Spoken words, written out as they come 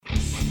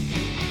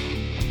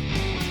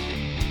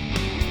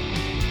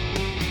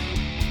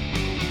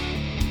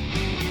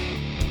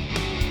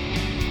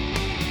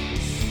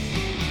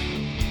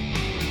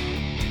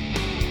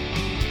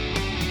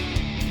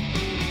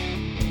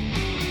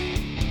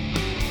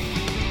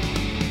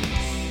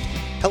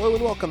Hello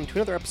and welcome to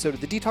another episode of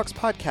the Detox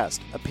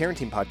Podcast, a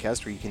parenting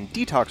podcast where you can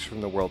detox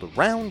from the world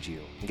around you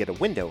and get a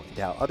window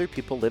into how other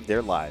people live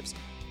their lives.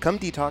 Come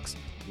detox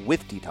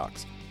with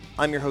Detox.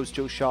 I'm your host,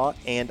 Joe Shaw,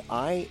 and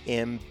I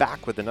am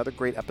back with another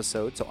great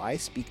episode. So I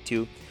speak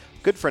to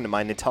a good friend of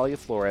mine, Natalia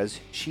Flores.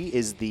 She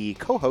is the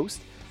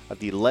co-host of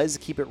the Let's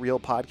Keep It Real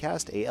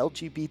podcast, a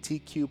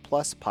LGBTQ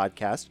plus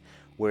podcast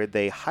where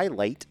they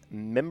highlight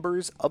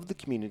members of the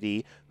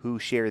community who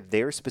share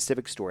their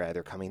specific story,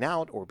 either coming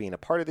out or being a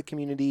part of the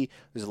community.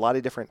 There's a lot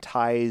of different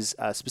ties,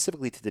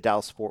 specifically to the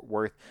Dallas-Fort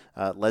Worth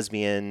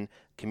lesbian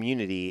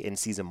community in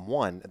season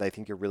 1 that I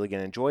think you're really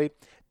going to enjoy.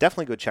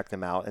 Definitely go check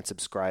them out and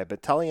subscribe.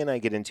 But Talia and I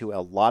get into a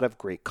lot of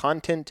great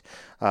content.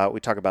 We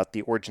talk about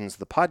the origins of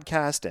the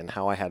podcast and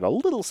how I had a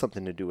little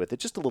something to do with it,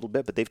 just a little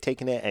bit, but they've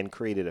taken it and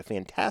created a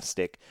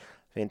fantastic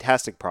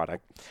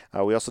product.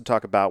 We also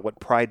talk about what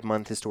Pride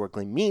Month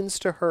historically means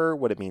to her,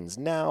 what it means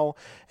now,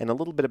 and a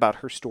little bit about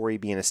her story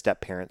being a step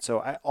parent. So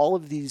all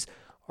of these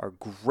are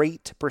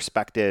great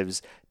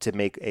perspectives to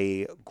make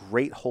a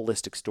great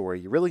holistic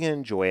story. You're really going to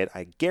enjoy it.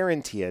 I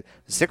guarantee it.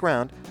 Stick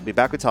around. I'll be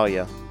back with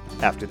Talia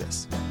after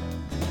this.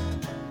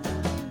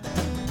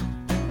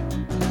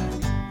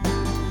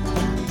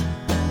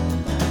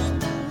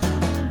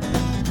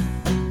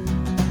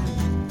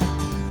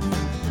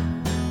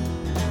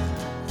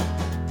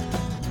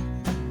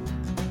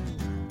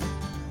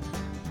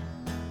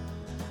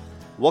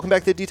 Welcome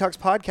back to the Detox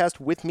Podcast.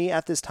 With me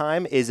at this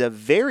time is a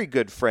very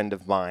good friend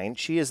of mine.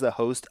 She is the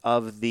host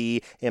of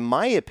the, in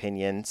my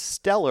opinion,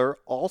 stellar,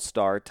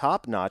 all-star,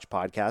 top-notch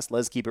podcast,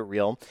 Let's Keep It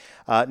Real,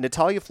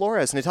 Natalia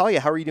Flores.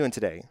 Natalia, how are you doing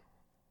today?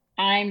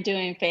 I'm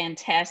doing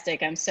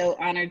fantastic. I'm so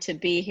honored to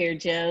be here,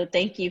 Joe.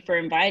 Thank you for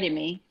inviting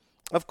me.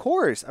 Of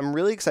course. I'm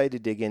really excited to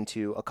dig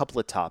into a couple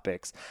of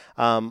topics.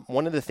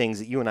 One of the things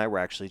that you and I were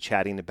actually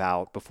chatting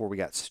about before we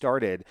got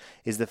started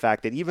is the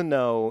fact that even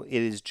though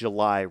it is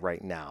July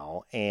right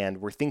now and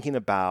we're thinking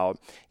about,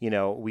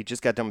 we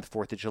just got done with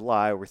 4th of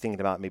July, we're thinking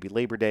about maybe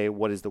Labor Day,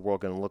 what is the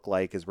world going to look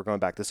like as we're going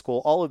back to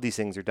school? All of these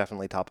things are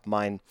definitely top of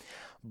mind.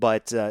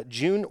 But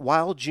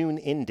while June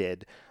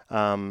ended,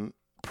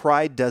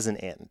 Pride doesn't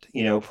end.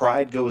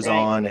 Pride goes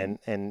on,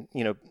 and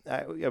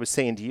I was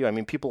saying to you, I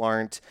mean, people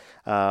aren't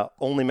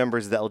only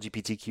members of the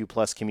LGBTQ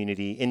plus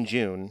community in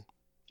June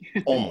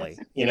only,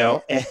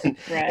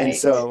 and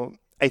so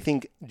I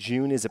think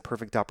June is a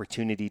perfect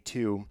opportunity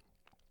to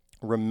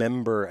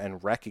remember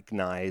and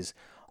recognize,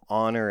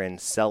 honor,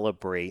 and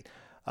celebrate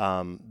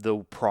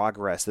the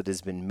progress that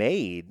has been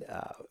made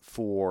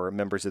for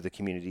members of the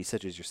community,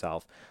 such as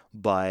yourself.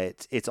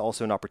 But it's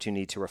also an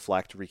opportunity to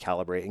reflect,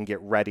 recalibrate, and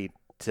get ready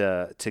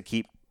to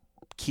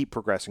keep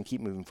progressing,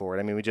 keep moving forward.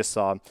 I mean, we just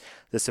saw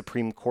the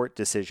Supreme Court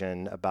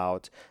decision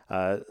about,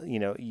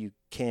 you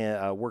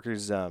can't,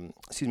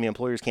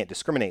 employers can't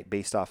discriminate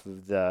based off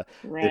of the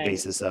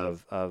basis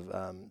of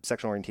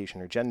sexual orientation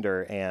or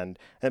gender. And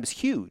that was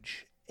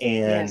huge.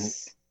 And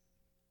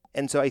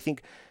so I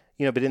think,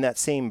 but in that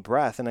same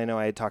breath, and I know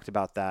I had talked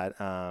about that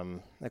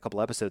a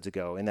couple episodes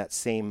ago, in that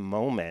same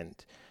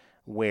moment,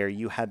 where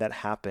you had that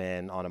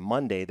happen on a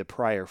Monday, the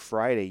prior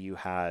Friday, you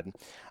had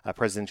a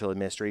presidential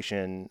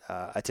administration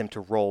attempt to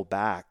roll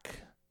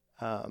back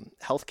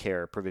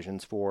healthcare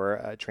provisions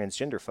for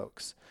transgender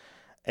folks.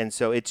 And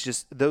so it's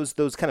just those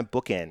kind of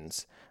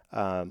bookends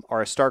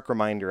are a stark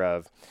reminder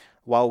of,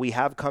 while we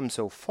have come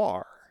so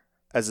far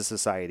as a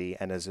society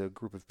and as a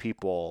group of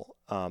people,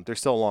 there's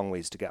still a long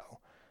ways to go.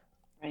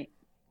 Right.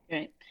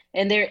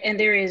 And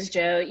there is,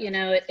 Joe,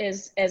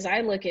 as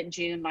I look at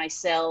June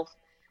myself,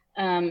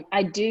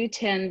 I do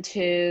tend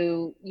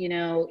to,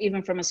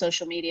 even from a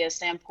social media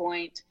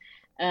standpoint,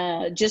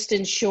 just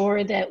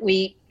ensure that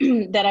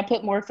that I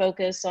put more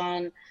focus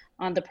on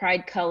the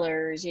Pride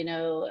colors,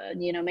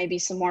 maybe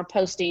some more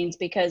postings,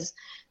 because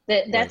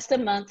that's the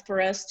month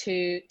for us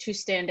to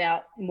stand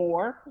out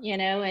more,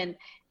 and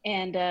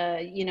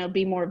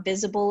be more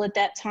visible at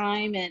that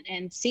time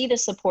and see the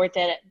support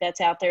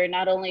that's out there,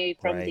 not only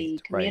from the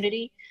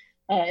community,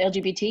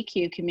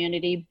 LGBTQ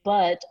community,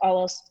 but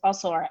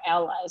also our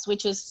allies,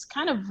 which is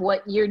kind of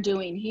what you're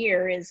doing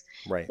here is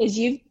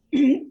you've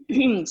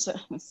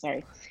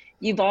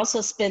you've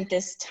also spent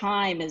this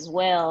time as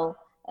well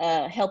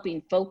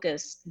helping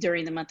focus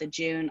during the month of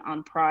June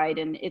on Pride,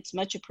 and it's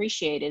much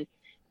appreciated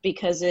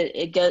because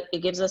it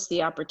gives us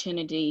the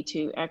opportunity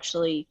to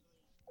actually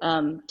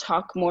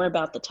talk more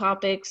about the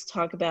topics,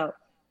 talk about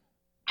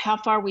how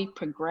far we've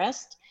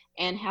progressed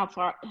and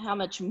how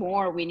much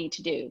more we need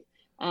to do.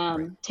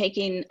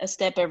 Taking a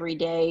step every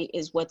day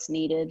is what's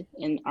needed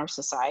in our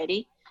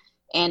society,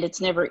 and it's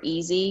never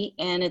easy.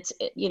 And it's,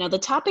 the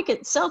topic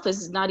itself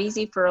is not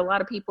easy for a lot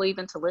of people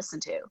even to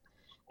listen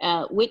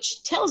to,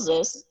 which tells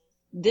us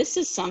this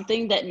is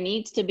something that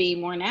needs to be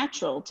more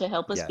natural to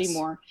help us be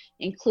more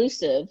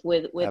inclusive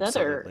with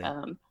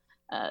other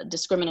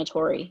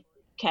discriminatory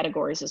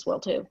categories as well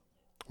too.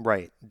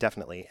 Right,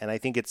 definitely. And I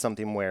think it's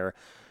something where,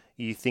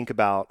 you think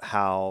about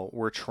how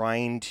we're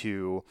trying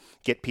to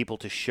get people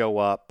to show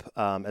up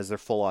as their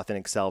full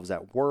authentic selves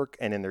at work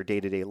and in their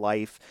day-to-day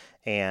life.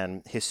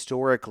 And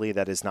historically,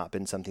 that has not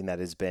been something that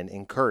has been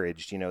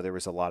encouraged. There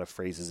was a lot of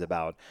phrases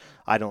about,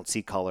 I don't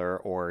see color,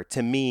 or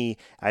to me,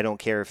 I don't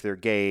care if they're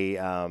gay.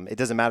 It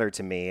doesn't matter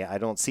to me. I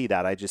don't see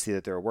that. I just see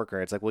that they're a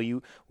worker. It's like,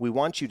 well, we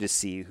want you to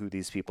see who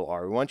these people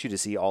are. We want you to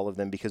see all of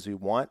them because we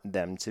want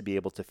them to be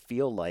able to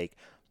feel like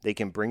they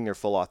can bring their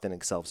full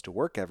authentic selves to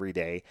work every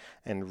day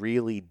and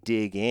really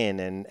dig in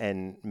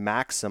and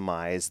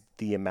maximize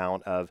the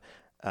amount of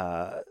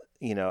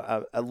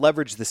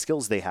leverage the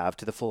skills they have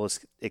to the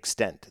fullest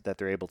extent that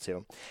they're able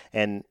to.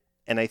 And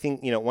I think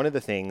one of the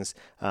things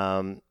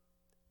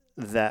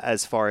that,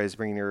 as far as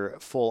bringing your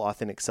full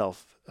authentic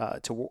self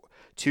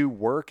to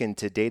work and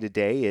to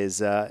day is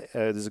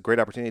there's a great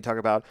opportunity to talk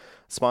about.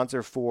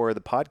 Sponsor for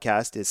the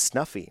podcast is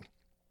Snuffy.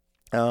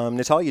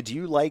 Natalia, do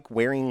you like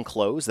wearing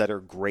clothes that are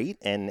great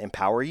and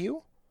empower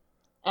you?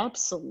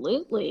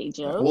 Absolutely,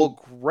 Joe.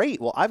 Well, great.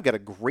 Well, I've got a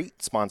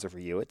great sponsor for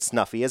you. It's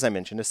Snuffy, as I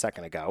mentioned a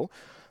second ago.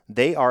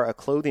 They are a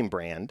clothing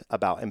brand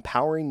about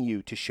empowering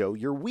you to show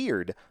your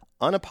weird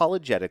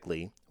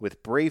unapologetically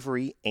with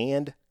bravery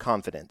and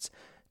confidence.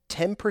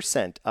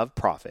 10% of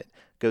profit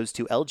goes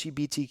to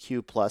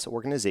LGBTQ plus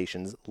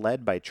organizations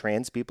led by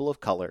trans people of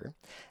color.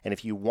 And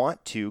if you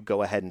want to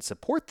go ahead and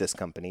support this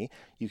company,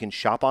 you can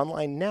shop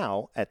online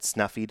now at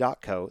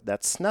snuffy.co.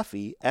 That's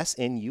Snuffy,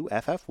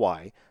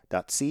 SNUFFY.co.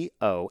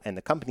 And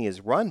the company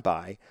is run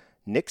by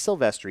Nick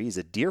Silvestri. Is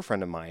a dear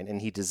friend of mine,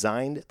 and he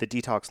designed the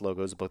Detox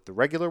logos, both the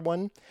regular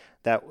one,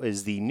 that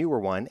is the newer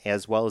one,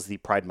 as well as the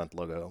Pride Month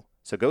logo.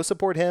 So go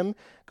support him,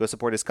 go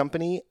support his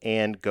company,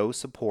 and go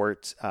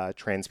support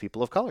trans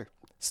people of color.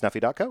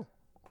 Snuffy.co.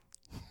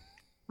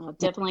 I'll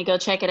definitely go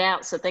check it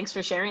out. So thanks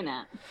for sharing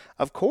that.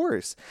 Of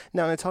course.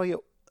 Now, Natalia,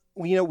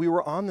 we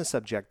were on the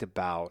subject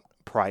about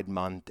Pride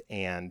Month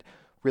and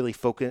really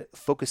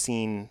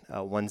focusing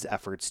one's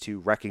efforts to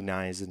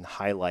recognize and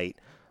highlight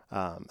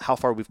how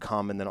far we've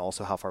come and then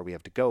also how far we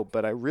have to go.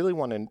 But I really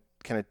want to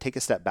kind of take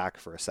a step back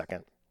for a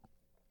second.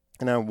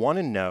 And I want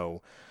to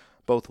know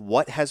both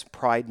what has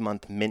Pride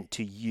Month meant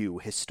to you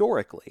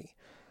historically,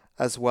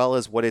 as well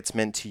as what it's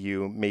meant to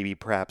you maybe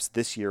perhaps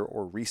this year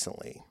or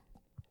recently.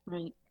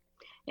 Right.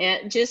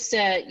 Yeah, just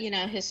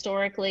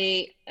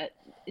historically,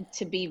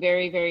 to be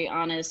very, very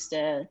honest,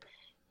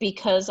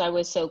 because I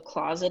was so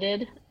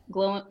closeted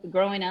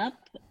growing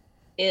up,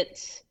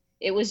 it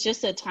was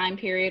just a time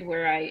period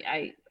where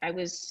I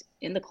was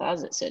in the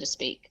closet, so to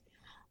speak.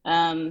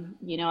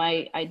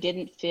 I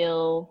didn't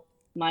feel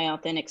my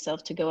authentic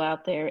self to go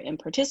out there and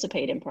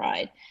participate in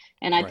Pride.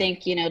 And I Right.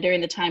 think,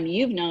 during the time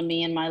you've known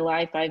me in my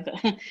life, I've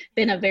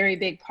been a very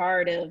big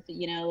part of,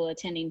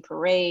 attending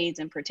parades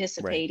and Right.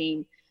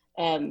 participating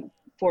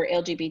for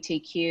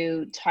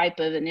LGBTQ type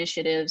of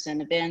initiatives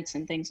and events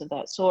and things of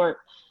that sort,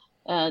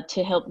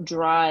 to help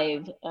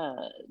drive,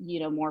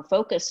 more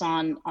focus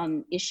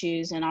on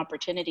issues and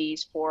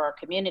opportunities for our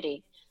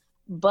community.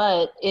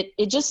 But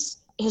it just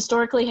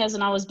historically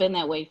hasn't always been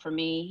that way for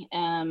me,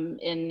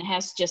 and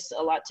has just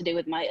a lot to do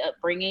with my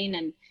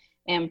upbringing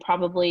and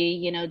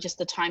probably, just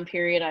the time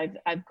period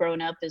I've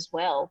grown up as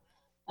well.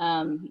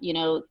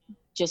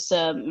 Just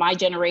my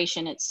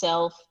generation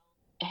itself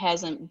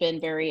hasn't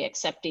been very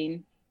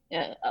accepting,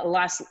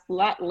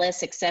 lot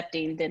less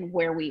accepting than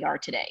where we are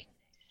today.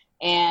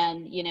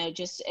 And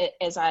just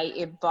as I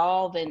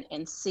evolve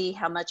and see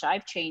how much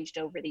I've changed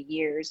over the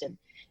years,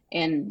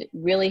 and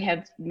really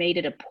have made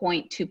it a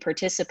point to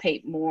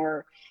participate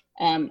more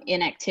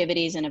in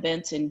activities and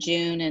events in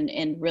June,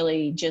 and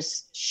really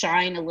just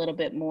shine a little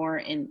bit more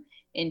in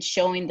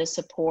showing the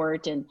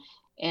support and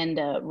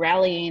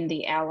rallying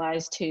the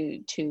allies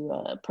to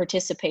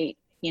participate,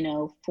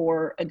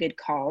 for a good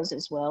cause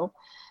as well.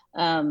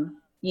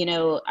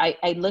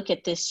 I look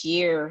at this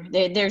year,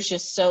 there's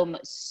just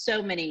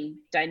so many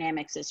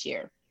dynamics this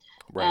year.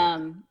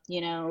 Right.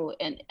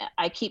 And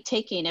I keep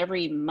taking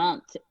every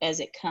month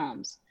as it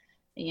comes.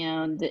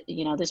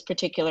 This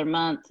particular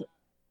month,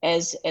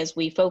 as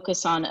we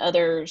focus on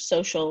other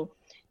social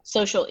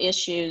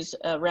issues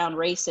around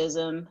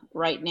racism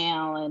right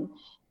now,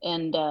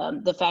 and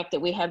the fact that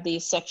we have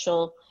these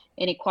sexual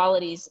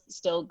inequalities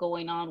still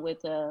going on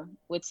with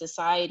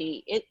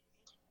society,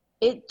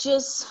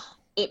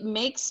 it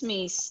makes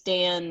me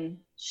stand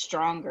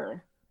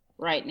stronger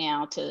right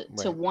now to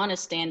Right. want to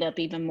stand up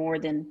even more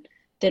than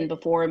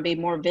before and be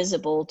more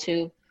visible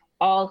to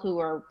all who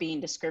are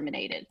being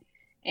discriminated.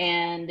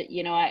 And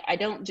I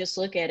don't just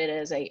look at it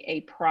as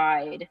a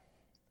pride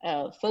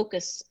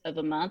focus of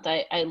a month.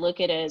 I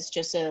look at it as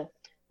just a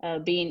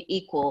being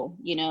equal,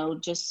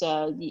 just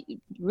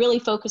really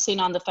focusing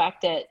on the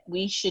fact that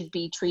we should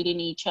be treating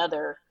each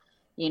other,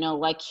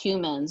 like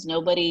humans.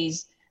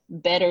 Nobody's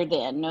better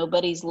than,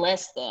 nobody's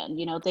less than,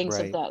 things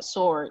of Right. that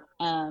sort.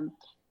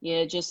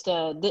 Just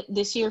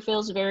this year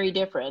feels very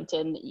different,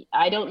 and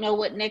I don't know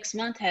what next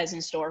month has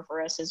in store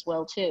for us as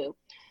well too.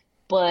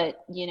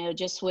 But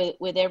just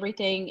with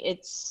everything,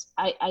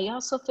 I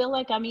also feel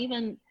like I'm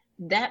even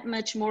that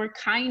much more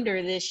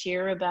kinder this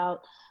year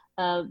about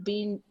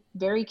being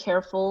very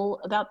careful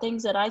about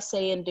things that I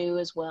say and do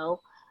as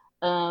well,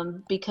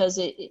 because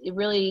it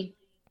really,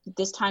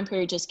 this time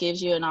period just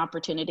gives you an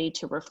opportunity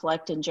to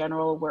reflect in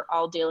general. We're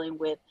all dealing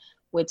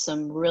with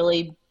some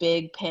really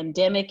big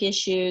pandemic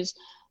issues.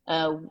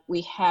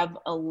 We have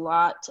a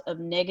lot of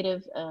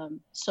negative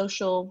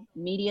social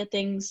media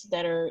things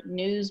that are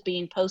news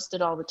being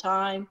posted all the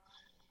time,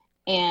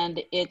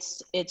 and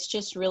it's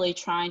just really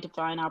trying to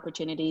find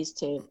opportunities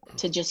to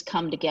just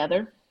come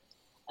together,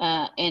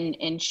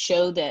 and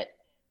show that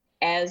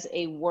as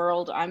a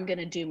world, I'm going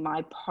to do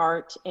my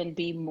part and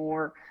be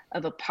more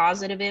of a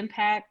positive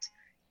impact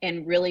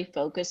and really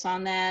focus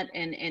on that,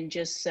 and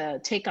just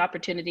take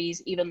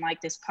opportunities, even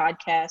like this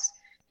podcast,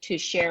 to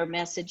share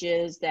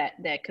messages that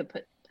could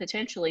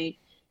potentially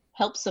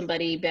help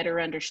somebody better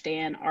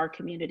understand our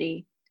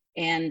community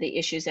and the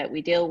issues that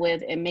we deal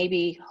with, and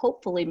maybe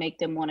hopefully make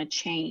them want to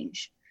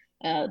change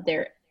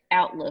their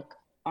outlook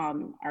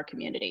on our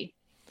community.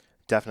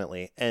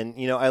 Definitely. And,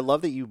 I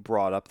love that you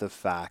brought up the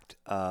fact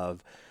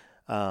of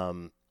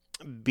um,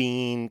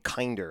 being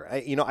kinder.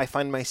 I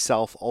find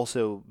myself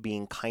also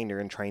being kinder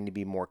and trying to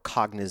be more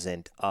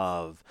cognizant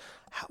of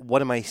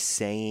what am I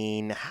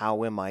saying?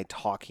 How am I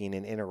talking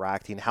and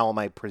interacting? How am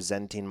I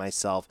presenting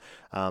myself?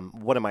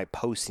 What am I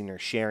posting or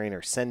sharing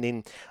or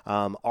sending?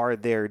 Are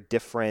there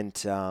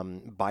different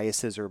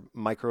biases or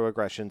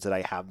microaggressions that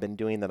I have been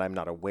doing that I'm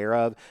not aware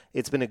of?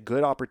 It's been a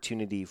good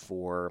opportunity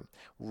for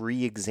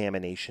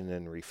re-examination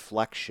and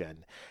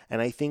reflection. And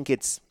I think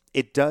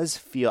it does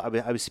feel.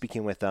 I was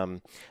speaking with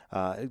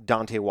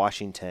Dante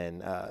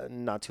Washington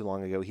not too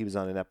long ago. He was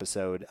on an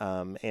episode,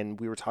 and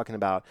we were talking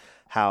about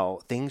how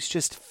things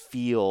just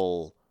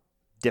feel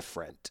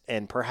different,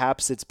 and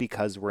perhaps it's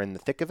because we're in the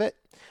thick of it.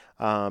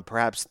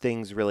 Perhaps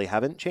things really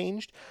haven't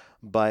changed,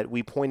 but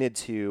we pointed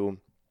to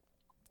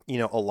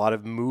a lot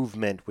of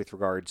movement with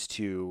regards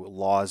to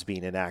laws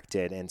being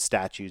enacted and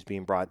statues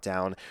being brought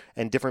down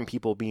and different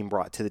people being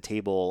brought to the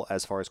table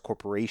as far as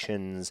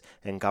corporations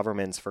and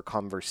governments for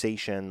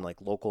conversation,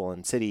 like local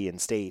and city and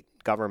state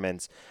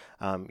governments.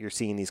 You're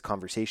seeing these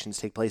conversations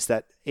take place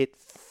that it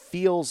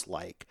feels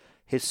like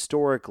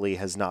historically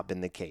has not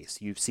been the case.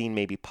 You've seen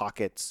maybe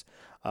pockets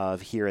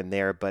of here and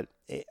there, but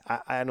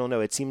I don't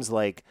know. It seems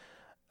like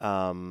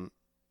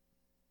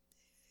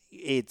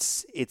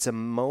it's a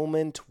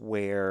moment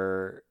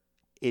where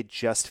it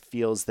just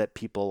feels that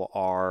people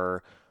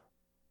are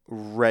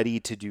ready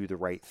to do the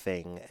right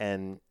thing.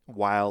 And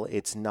while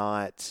it's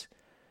not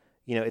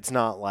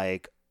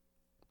like,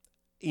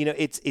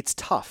 it's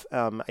tough.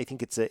 I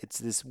think it's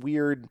this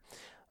weird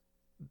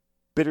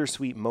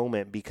bittersweet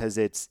moment because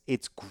it's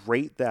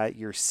great that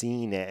you're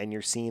seeing it and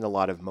you're seeing a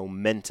lot of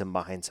momentum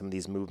behind some of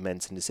these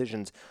movements and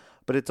decisions,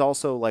 but it's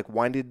also like,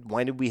 why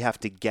did we have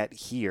to get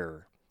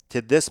here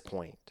to this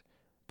point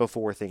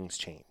before things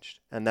changed?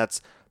 And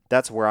that's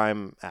where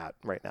I'm at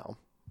right now.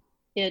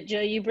 Yeah, Joe,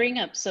 you bring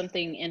up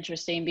something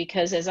interesting,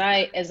 because as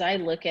I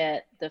look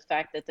at the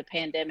fact that the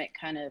pandemic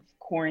kind of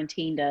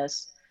quarantined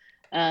us,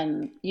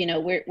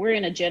 we're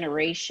in a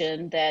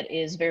generation that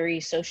is very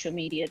social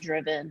media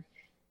driven,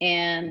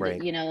 and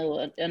Right.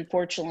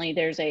 unfortunately,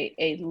 there's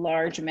a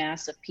large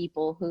mass of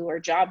people who are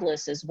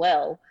jobless as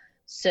well.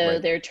 So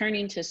Right. they're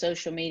turning to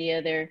social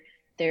media.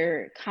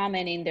 They're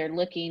commenting, they're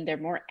looking, they're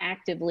more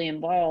actively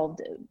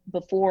involved.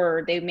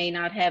 Before, they may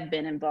not have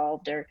been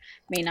involved, or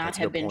may not That's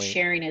a have good been point.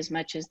 sharing as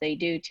much as they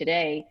do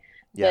today.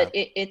 But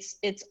Yeah.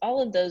 it's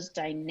all of those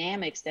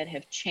dynamics that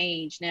have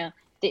changed. Now,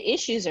 the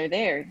issues are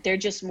there, they're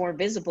just more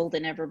visible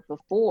than ever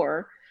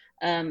before,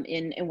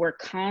 and we're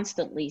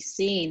constantly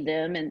seeing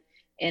them,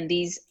 and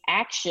these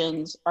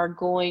actions are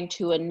going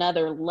to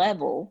another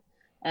level.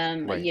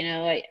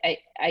 Right.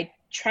 I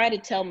try to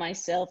tell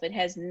myself it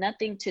has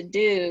nothing to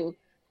do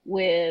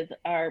with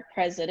our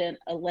president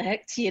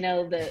elect.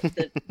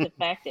 The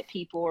fact that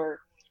people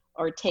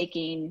are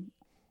taking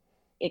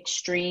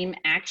extreme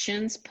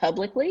actions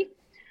publicly.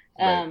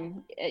 Right.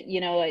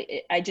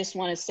 I just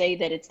want to say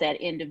that it's that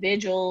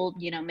individual,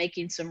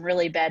 making some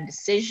really bad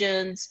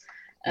decisions,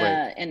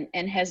 Right.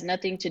 and has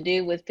nothing to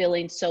do with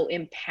feeling so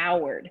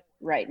empowered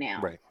right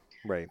now. Right.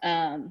 Right.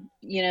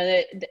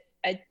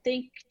 I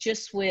think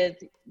just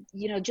with,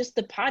 just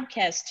the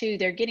podcast too,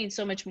 they're getting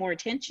so much more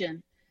attention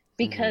Hmm.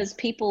 because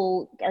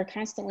people are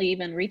constantly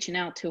even reaching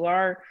out to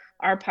our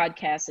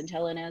podcast and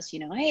telling us,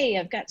 hey,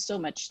 I've got so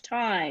much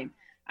time.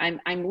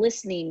 I'm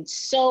listening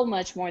so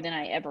much more than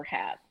I ever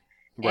have.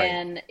 Right.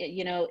 And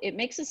it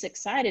makes us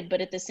excited, but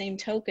at the same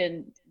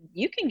token,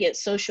 you can get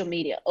social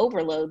media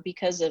overload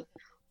because of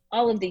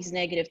all of these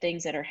negative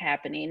things that are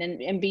happening,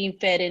 and being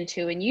fed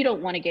into, and you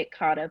don't want to get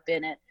caught up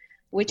in it,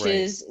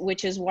 Right.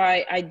 which is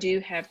why I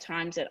do have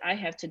times that I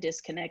have to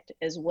disconnect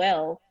as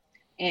well.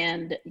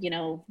 And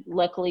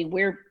luckily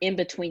we're in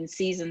between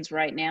seasons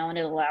right now, and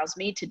it allows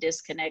me to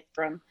disconnect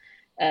from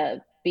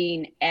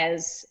being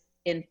as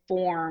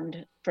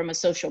informed from a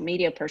social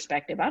media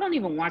perspective. I don't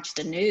even watch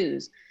the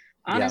news,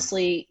 Yeah.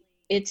 honestly.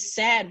 It's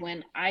sad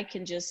when I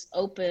can just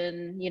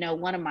open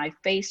one of my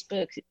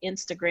Facebook,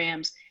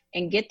 Instagrams,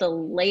 and get the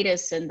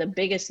latest and the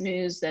biggest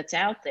news that's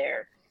out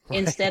there.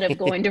 instead of Right.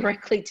 going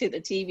directly to the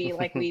TV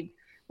like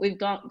we've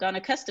gone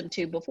accustomed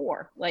to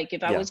before. Like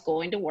if I Yeah. was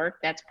going to work,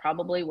 that's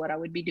probably what I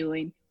would be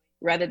doing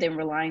rather than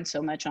relying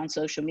so much on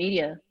social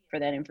media for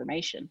that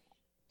information.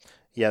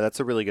 Yeah, that's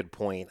a really good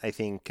point. I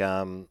think,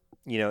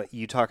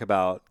 you talk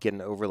about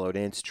getting overload,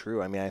 and it's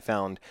true. I mean, I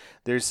found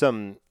there's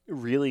some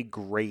really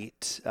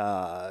great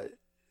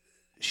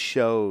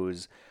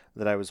shows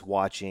that I was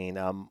watching.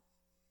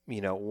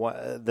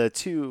 The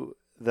two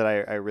that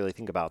I really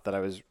think about that I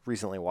was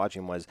recently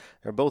watching was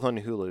they're both on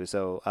Hulu.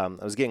 So I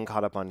was getting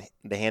caught up on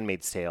The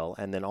Handmaid's Tale,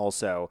 and then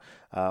also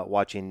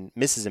watching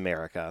Mrs.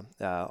 America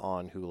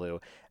on Hulu.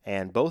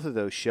 And both of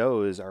those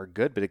shows are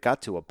good, but it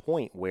got to a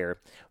point where,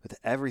 with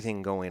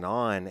everything going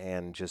on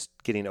and just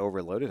getting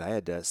overloaded, I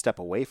had to step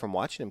away from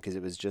watching them because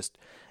it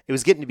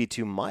was getting to be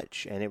too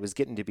much, and it was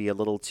getting to be a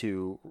little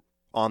too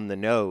on the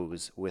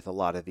nose with a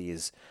lot of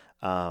these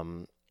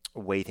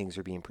way things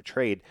are being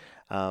portrayed.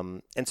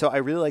 And so I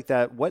really like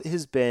that. What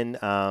has been,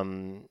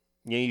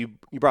 you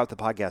brought up the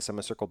podcast. I'm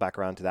going to circle back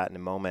around to that in a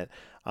moment.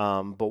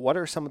 But what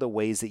are some of the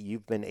ways that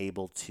you've been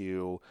able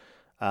to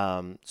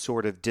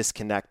sort of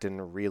disconnect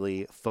and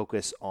really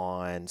focus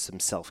on some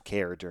self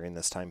care during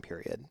this time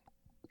period?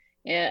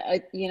 Yeah,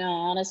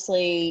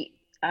 honestly,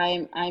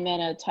 I'm in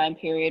a time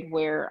period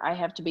where I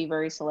have to be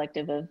very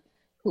selective of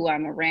who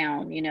I'm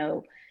around.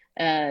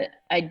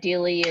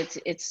 Ideally,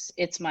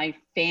 it's my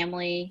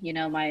family.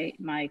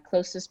 My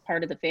closest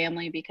part of the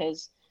family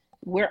because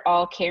we're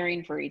all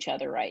caring for each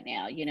other right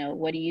now.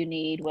 What do you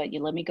need? What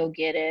you let me go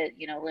get it.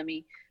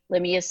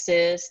 Let me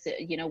assist.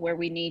 Where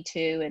we need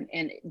to,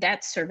 and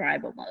that's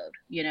survival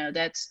mode.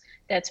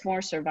 That's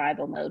more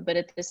survival mode. But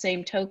at the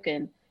same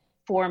token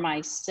for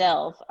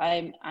myself,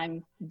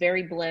 I'm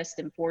very blessed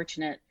and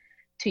fortunate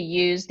to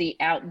use the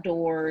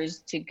outdoors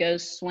to go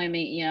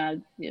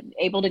swimming,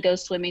 able to go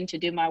swimming to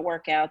do my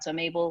workouts. I'm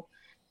able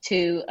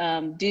to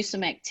do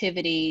some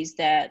activities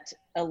that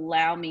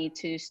allow me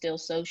to still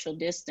social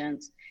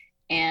distance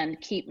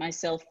and keep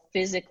myself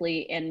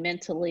physically and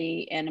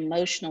mentally and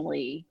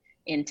emotionally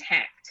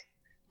intact.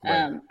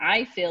 Right.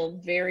 I feel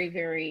very,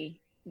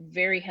 very,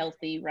 very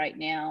healthy right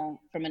now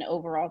from an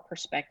overall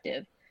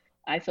perspective.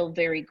 I feel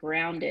very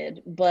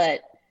grounded,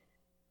 but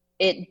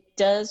it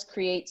does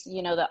create,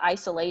 the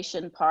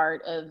isolation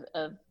part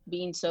of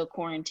being so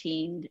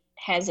quarantined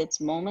has its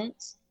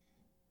moments,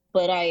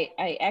 but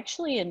I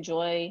actually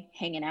enjoy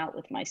hanging out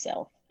with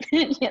myself.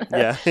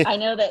 Yeah. I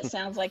know that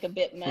sounds like a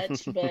bit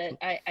much, but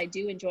I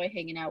do enjoy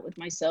hanging out with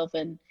myself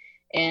and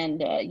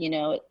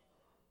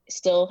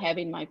still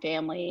having my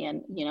family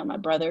and, my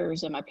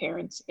brothers and my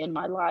parents in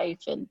my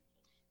life and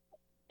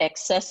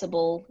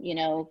accessible,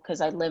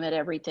 because I limit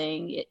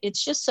everything.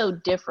 It's just so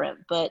different.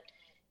 But,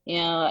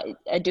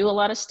 I do a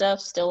lot of stuff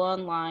still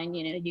online.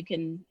 You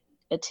can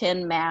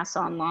attend mass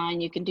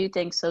online, you can do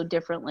things so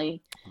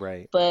differently.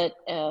 Right. But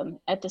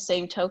at the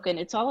same token,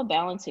 it's all a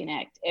balancing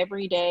act.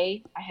 Every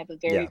day, I have a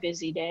very Yeah.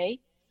 busy day,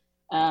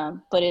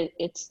 but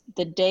it's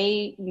the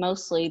day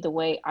mostly the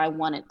way I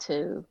want it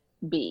to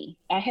be.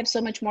 I have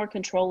so much more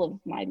control of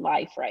my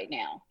life right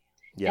now,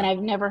 and Yeah.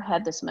 I've never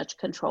had this much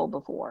control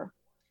before.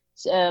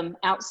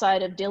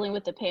 Outside of dealing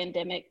with the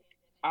pandemic,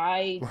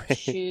 I Right.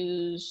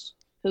 choose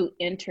who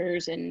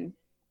enters and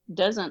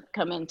doesn't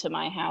come into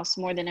my house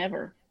more than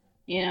ever,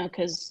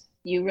 because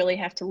you really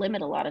have to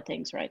limit a lot of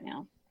things right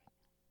now.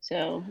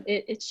 So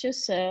it's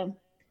just,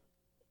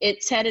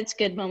 it's had its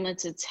good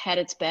moments, it's had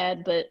its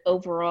bad, but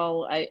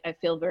overall, I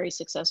feel very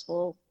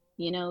successful,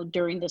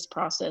 during this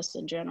process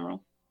in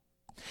general.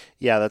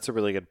 Yeah, that's a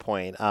really good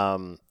point.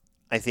 I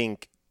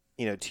think,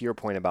 to your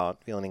point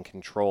about feeling in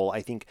control,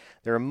 I think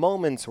there are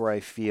moments where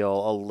I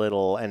feel a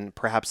little, and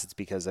perhaps it's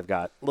because I've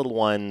got little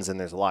ones and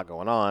there's a lot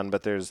going on,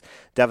 but there's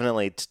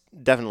definitely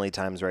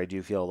times where I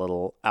do feel a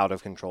little out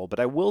of control. But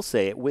I will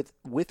say, with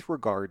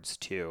regards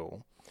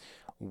to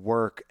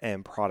work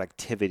and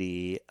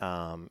productivity,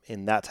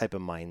 in that type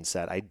of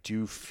mindset, I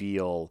do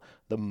feel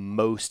the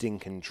most in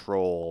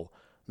control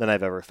than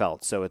I've ever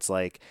felt. So it's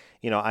like,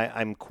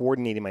 I'm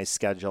coordinating my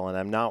schedule, and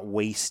I'm not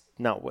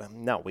wasting.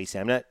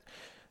 I'm not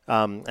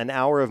an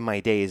hour of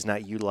my day is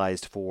not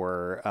utilized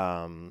for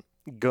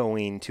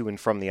going to and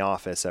from the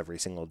office every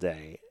single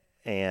day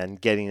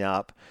and getting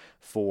up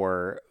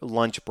for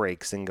lunch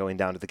breaks and going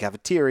down to the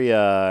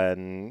cafeteria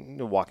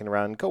and walking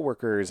around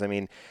coworkers. I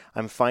mean,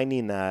 I'm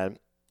finding that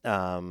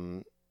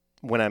um,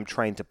 when I'm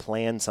trying to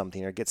plan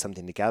something or get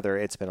something together,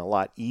 it's been a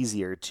lot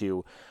easier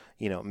to,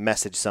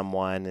 message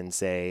someone and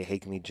say, hey,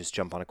 can we just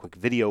jump on a quick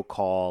video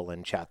call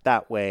and chat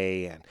that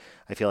way? And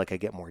I feel like I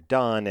get more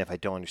done. If I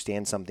don't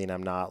understand something,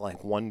 I'm not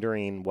like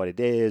wondering what it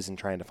is and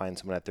trying to find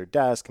someone at their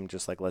desk. I'm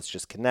just like, let's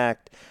just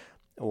connect.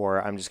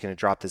 Or I'm just going to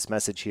drop this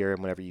message here,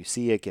 and whenever you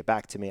see it, get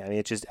back to me. I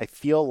mean, I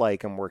feel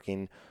like I'm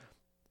working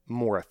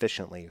more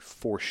efficiently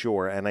for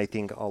sure. And I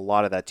think a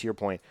lot of that, to your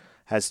point,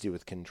 has to do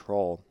with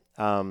control.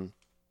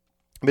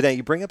 But now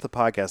you bring up the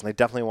podcast, and I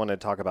definitely want to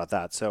talk about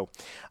that. So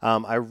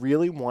I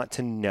really want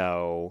to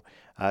know.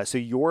 So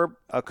you're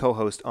a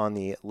co-host on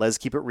the Let's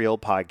Keep It Real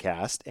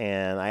podcast,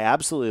 and I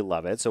absolutely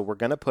love it. So we're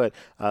going to put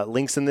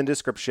links in the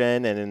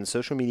description and in the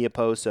social media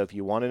posts. So if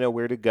you want to know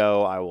where to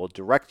go, I will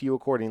direct you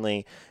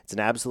accordingly. It's an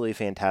absolutely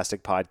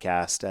fantastic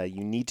podcast.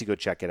 You need to go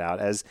check it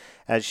out. As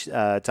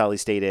Tali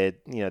stated,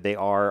 they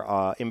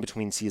are in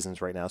between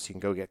seasons right now, so you can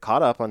go get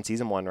caught up on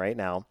season 1 right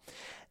now.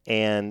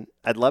 And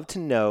I'd love to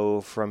know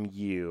from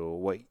you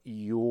what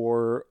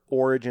your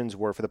origins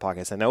were for the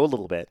podcast. I know a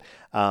little bit,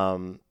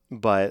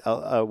 but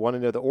I want to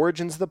know the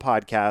origins of the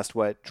podcast,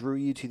 what drew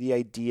you to the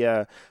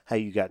idea, how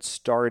you got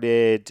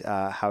started,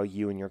 how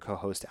you and your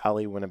co-host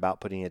Ali went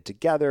about putting it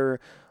together,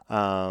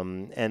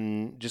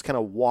 and just kind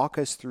of walk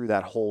us through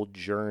that whole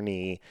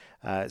journey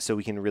so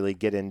we can really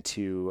get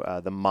into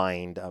the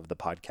mind of the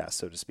podcast,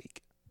 so to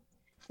speak.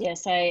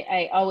 Yes,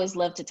 I always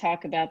love to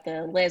talk about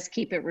the Let's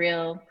Keep It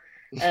Real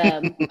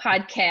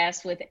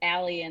podcast with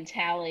Allie and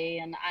Tally,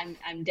 and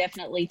I'm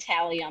definitely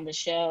Tally on the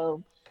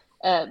show.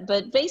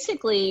 But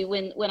basically,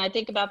 when I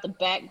think about the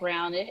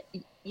background,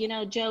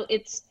 Joe,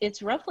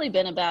 it's roughly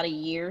been about a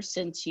year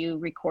since you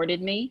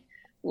recorded me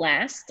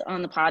last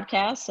on the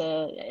podcast.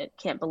 I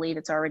can't believe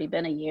it's already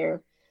been a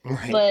year,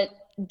 Right. but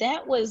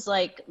that was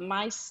like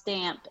my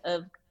stamp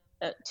of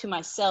to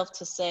myself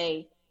to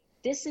say,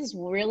 this is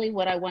really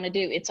what I want to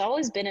do. It's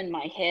always been in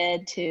my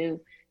head to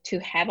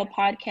have a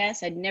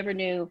podcast. I never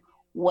knew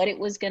what it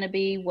was going to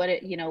be, what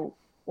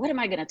am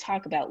I going to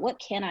talk about? What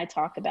can I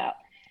talk about?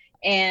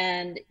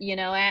 And,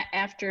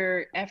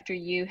 after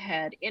you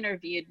had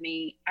interviewed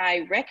me,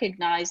 I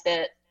recognized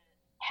that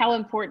how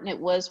important it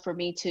was for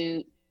me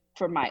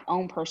for my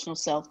own personal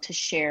self to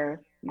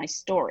share my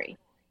story,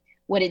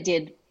 what it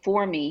did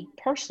for me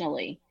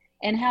personally,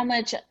 and how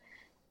much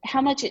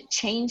it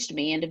changed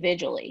me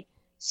individually.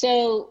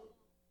 So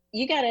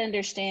you got to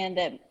understand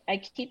that I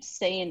keep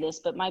saying this,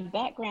 but my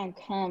background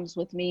comes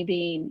with me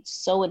being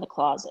so in the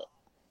closet.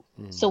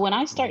 So when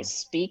I start Mm-hmm.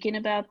 speaking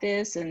about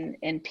this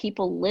and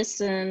people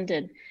listened,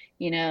 and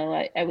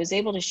I was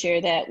able to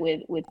share that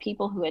with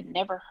people who had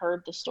never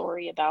heard the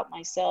story about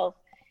myself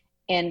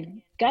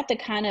and got the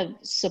kind of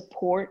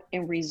support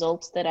and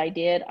results that I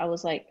did, I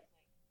was like,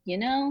 you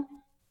know,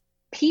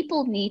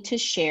 people need to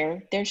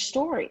share their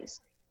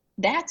stories.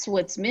 That's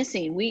what's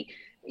missing.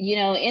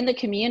 In the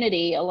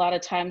community, a lot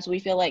of times we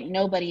feel like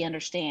nobody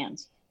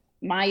understands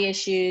my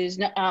issues.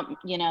 No,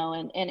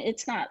 and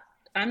it's not.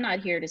 I'm not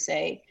here to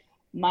say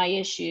my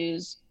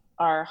issues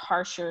are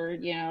harsher,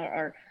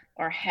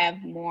 or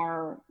have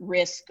more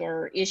risk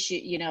or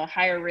issue,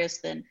 higher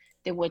risk than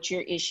what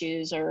your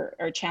issues or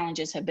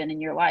challenges have been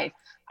in your life.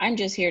 I'm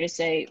just here to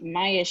say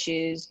my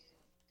issues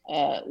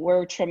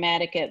were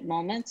traumatic at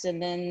moments, and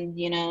then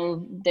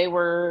they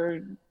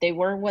were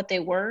what they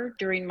were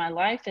during my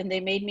life, and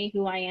they made me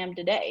who I am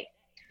today.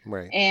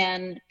 Right.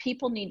 And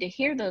people need to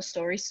hear those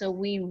stories so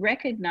we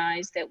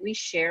recognize that we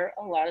share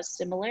a lot of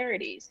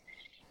similarities.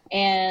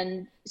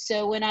 And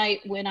so when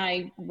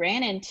I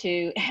ran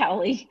into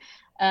Allie,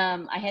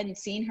 I hadn't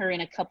seen her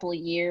in a couple of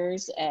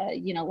years.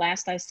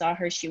 Last I saw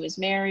her, she was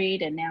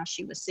married, and now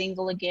she was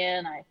single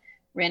again. I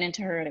ran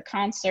into her at a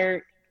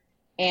concert,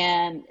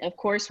 and of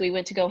course we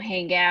went to go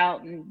hang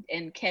out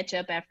and catch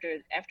up after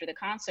the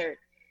concert.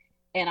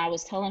 And I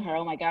was telling her,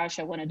 oh my gosh,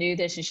 I want to do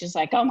this. And she's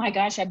like, oh my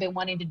gosh, I've been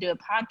wanting to do a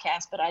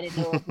podcast, but I didn't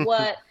know of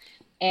what.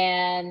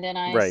 And then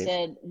I Right.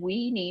 said,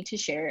 we need to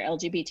share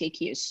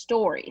LGBTQ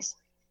stories.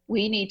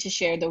 We need to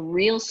share the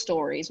real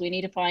stories. We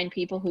need to find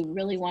people who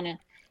really want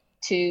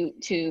to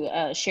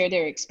share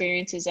their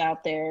experiences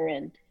out there.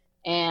 And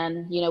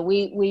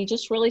we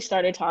just really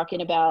started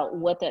talking about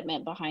what that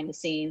meant behind the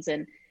scenes.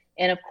 And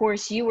of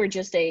course, you were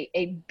just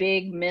a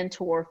big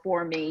mentor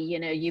for me.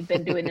 You've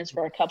been doing this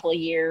for a couple of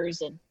years,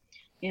 and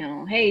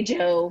hey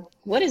Joe,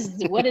 what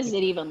does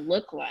it even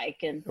look like?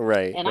 And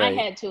Right. and I Right.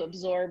 had to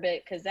absorb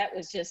it because that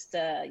was just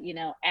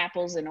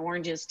apples and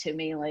oranges to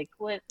me. Like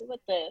what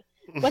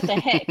the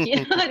heck?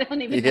 I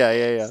don't even know. Yeah.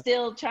 Yeah. Yeah.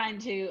 Still trying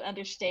to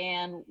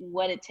understand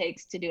what it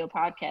takes to do a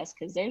podcast,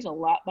 because there's a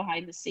lot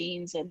behind the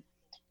scenes.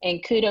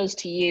 And kudos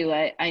to you.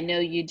 I know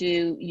you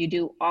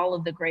do all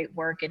of the great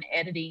work in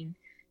editing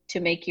to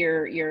make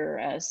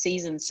your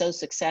season so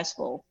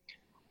successful.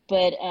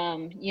 But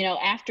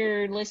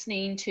after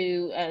listening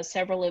to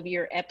several of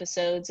your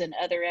episodes and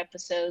other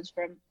episodes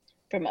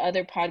from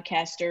other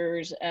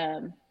podcasters,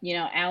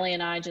 Allie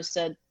and I just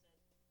said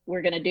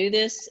we're going to do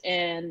this.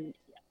 And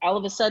all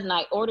of a sudden,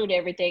 I ordered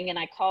everything, and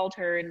I called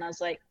her, and I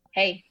was like,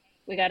 "Hey,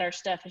 we got our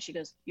stuff." And she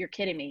goes, "You're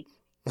kidding me.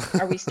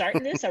 Are we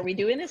starting this? Are we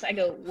doing this?" I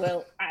go,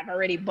 "Well, I've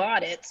already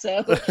bought it,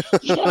 so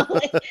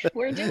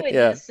we're doing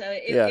Yeah. this." So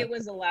it, Yeah. it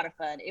was a lot of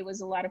fun. It was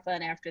a lot of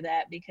fun after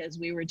that, because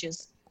we were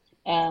just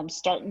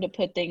starting to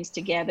put things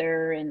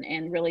together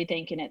and really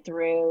thinking it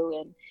through.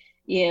 And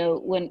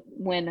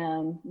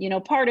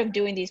when part of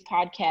doing these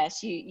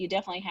podcasts, you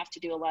definitely have to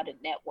do a lot of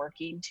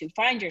networking to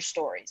find your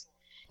stories.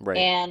 Right.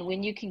 And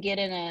when you can get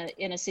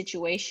in a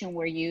situation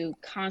where you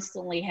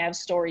constantly have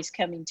stories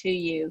coming to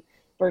you,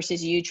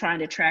 versus you trying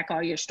to track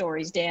all your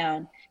stories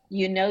down.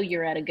 You know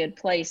you're at a good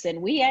place.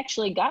 And we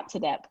actually got to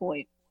that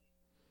point.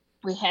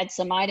 We had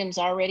some items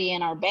already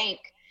in our bank.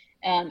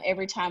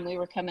 Every time we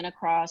were coming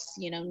across,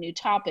 new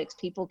topics,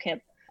 people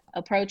kept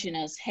approaching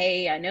us.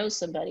 Hey, I know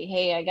somebody.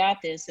 Hey, I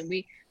got this. And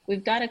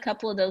we've got a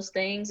couple of those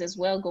things as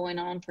well going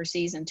on for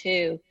season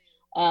 2.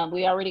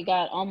 We already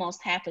got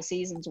almost half a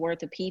season's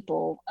worth of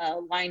people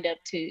lined up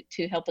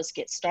to help us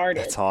get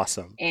started. That's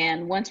awesome.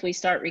 And once we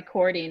start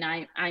recording,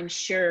 I'm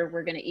sure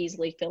we're going to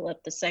easily fill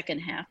up the second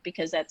half,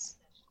 because that's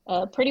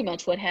pretty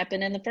much what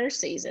happened in the first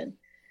season.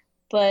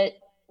 But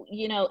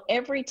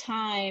every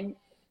time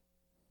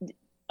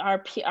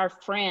our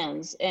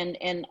friends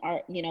and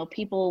our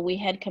people we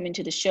had come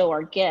into the show,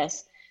 our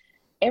guests,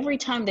 every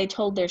time they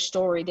told their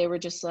story, they were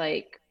just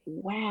like,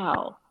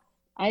 wow,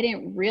 I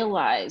didn't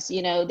realize,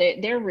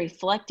 they're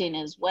reflecting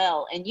as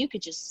well. And you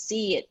could just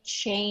see it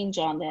change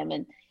on them.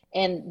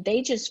 And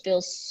they just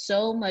feel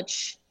so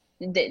much,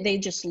 they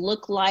just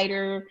look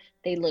lighter.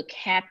 They look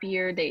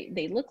happier.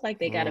 They look like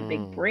they got a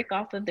big brick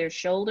off of their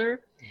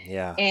shoulder.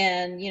 Yeah.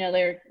 And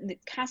they're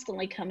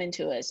constantly coming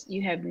to us.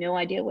 You have no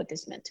idea what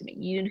this meant to me.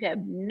 You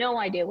have no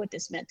idea what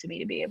this meant to me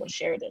to be able to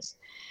share this.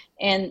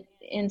 And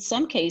in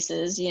some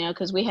cases,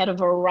 because we had a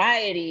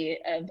variety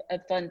of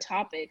fun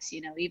topics,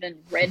 even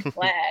red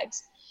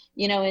flags,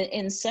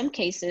 in some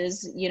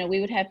cases,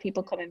 we would have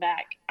people coming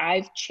back.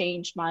 I've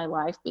changed my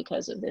life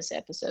because of this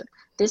episode.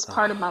 This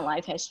part of my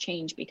life has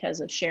changed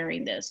because of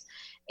sharing this,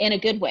 in a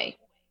good way.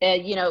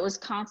 It was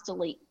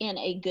constantly in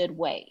a good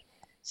way.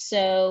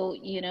 So,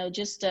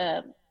 just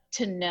to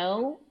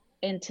know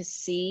and to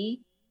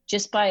see,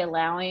 just by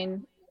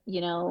allowing,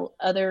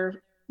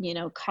 other,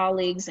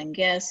 colleagues and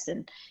guests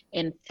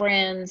and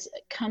friends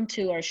come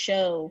to our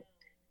show,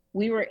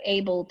 we were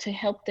able to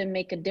help them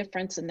make a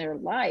difference in their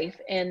life.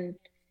 And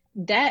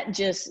that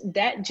just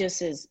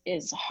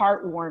is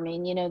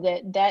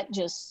heartwarming, that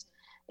just,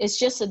 it's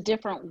just a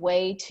different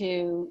way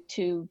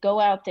to go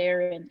out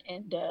there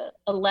and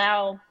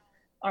allow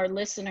our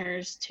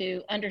listeners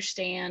to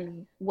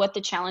understand what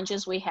the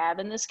challenges we have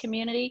in this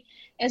community,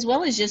 as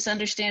well as just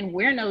understand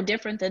we're no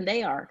different than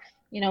they are.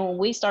 When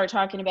we start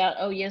talking about,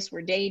 oh yes,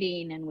 we're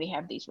dating and we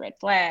have these red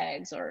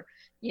flags, or,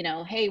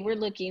 hey, we're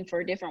looking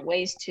for different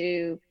ways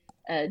to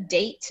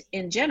date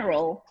in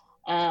general.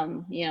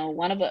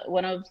 One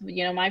of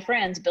my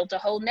friends built a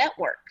whole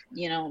network,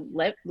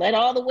 let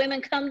all the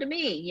women come to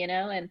me,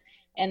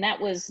 and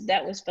that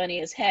was funny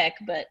as heck.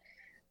 But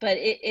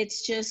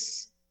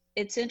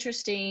it's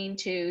interesting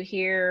to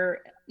hear,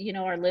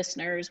 our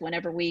listeners,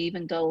 whenever we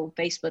even go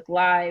Facebook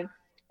Live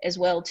as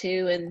well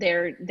too, and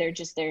they're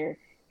just there.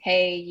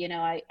 Hey,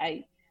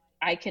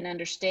 I can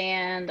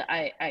understand.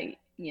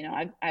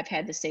 I've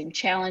had the same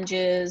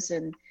challenges,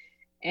 and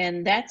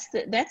that's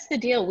the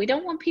deal. We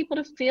don't want people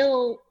to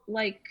feel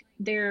like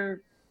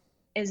they're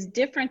as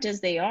different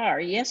as they are.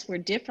 Yes, we're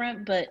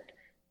different, but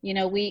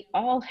we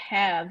all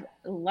have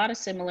a lot of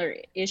similar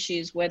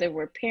issues, whether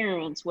we're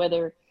parents,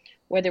 whether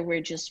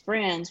we're just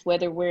friends,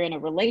 whether we're in a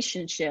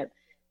relationship.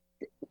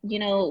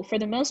 For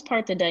the most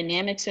part, the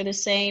dynamics are the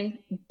same,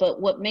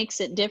 but what makes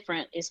it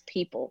different is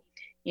people.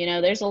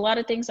 There's a lot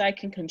of things I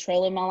can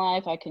control in my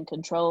life. I can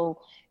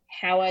control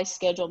how I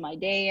schedule my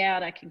day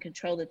out. I can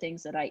control the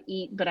things that I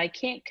eat, but I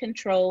can't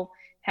control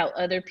how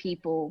other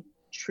people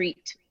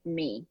treat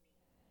me,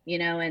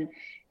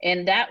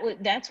 and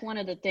that's one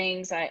of the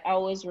things I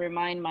always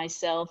remind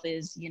myself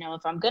is,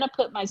 if I'm going to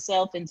put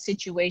myself in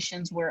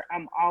situations where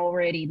I'm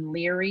already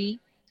leery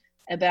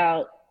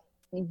about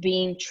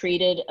being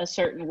treated a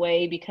certain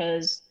way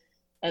because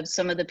of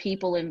some of the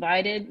people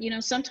invited,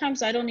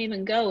 sometimes I don't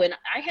even go. And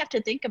I have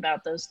to think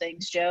about those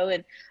things, Joe.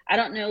 And I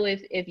don't know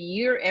if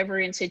you're ever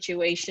in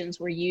situations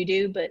where you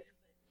do, but,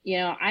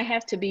 I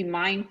have to be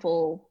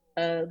mindful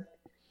of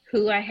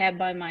who I have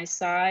by my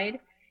side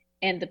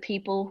and the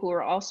people who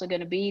are also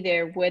going to be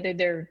there, whether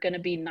they're going to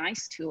be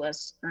nice to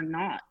us or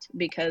not,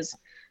 because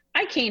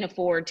I can't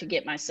afford to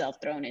get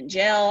myself thrown in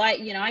jail.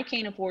 I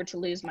can't afford to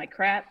lose my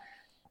crap.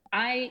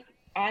 I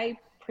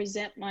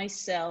present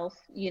myself,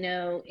 in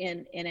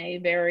a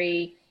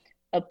very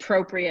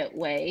appropriate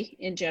way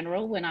in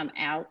general when I'm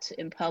out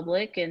in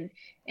public, and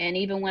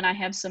even when I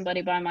have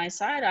somebody by my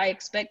side, I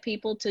expect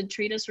people to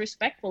treat us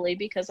respectfully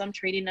because I'm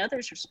treating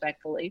others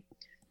respectfully.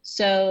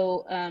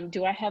 So,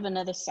 do I have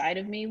another side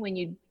of me when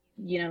you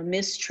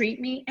mistreat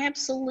me?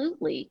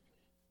 Absolutely.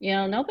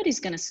 Nobody's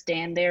going to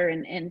stand there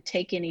and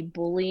take any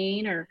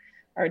bullying or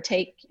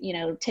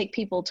take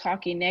people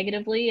talking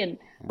negatively. And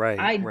Right,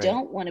 I right.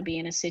 don't want to be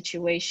in a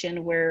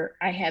situation where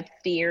I have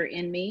fear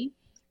in me.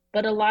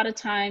 But a lot of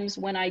times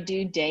when I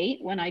do date,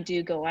 when I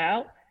do go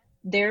out,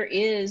 there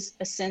is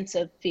a sense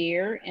of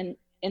fear, in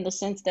the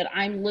sense that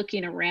I'm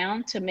looking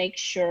around to make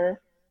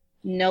sure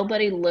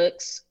nobody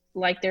looks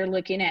like they're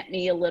looking at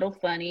me a little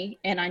funny,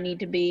 and I need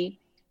to be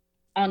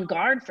on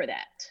guard for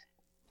that.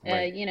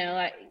 Right.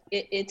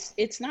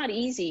 It's not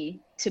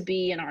easy to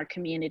be in our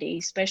community,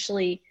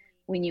 especially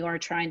when you are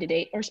trying to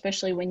date, or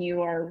especially when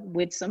you are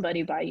with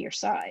somebody by your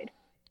side.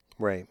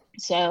 Right.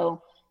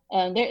 So,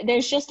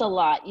 there's just a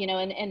lot,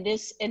 and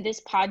this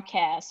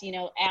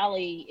podcast,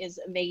 Allie is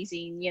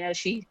amazing.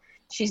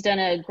 She's done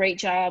a great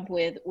job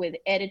with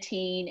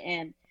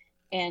editing,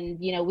 and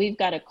we've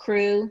got a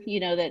crew,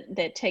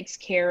 that takes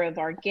care of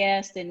our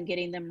guests and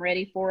getting them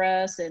ready for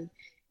us, and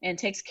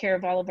takes care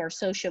of all of our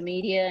social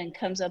media and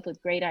comes up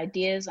with great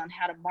ideas on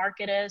how to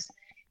market us.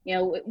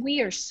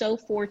 We are so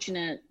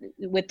fortunate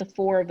with the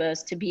four of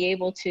us to be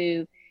able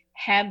to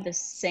have the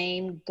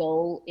same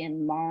goal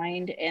in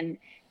mind, and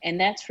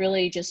that's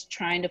really just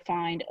trying to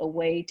find a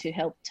way to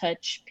help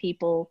touch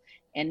people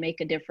and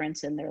make a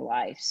difference in their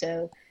life.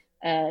 So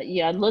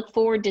yeah, I look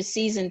forward to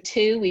season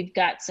two. We've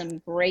got some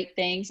great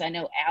things. I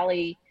know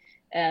Allie,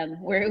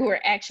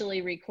 we're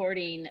actually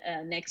recording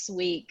next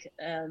week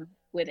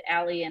with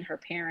Allie and her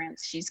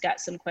parents. She's got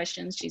some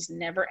questions she's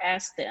never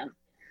asked them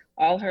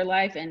all her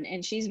life,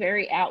 and she's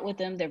very out with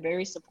them. They're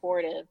very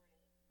supportive,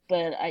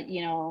 but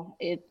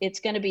it's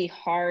going to be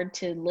hard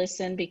to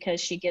listen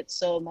because she gets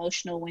so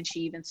emotional when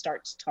she even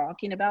starts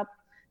talking about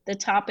the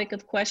topic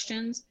of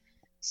questions.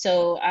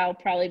 So I'll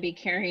probably be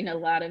carrying a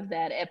lot of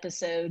that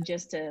episode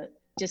just to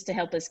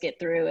help us get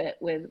through it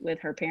with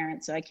her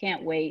parents. So I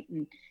can't wait.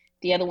 And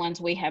the other ones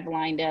we have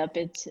lined up,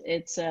 it's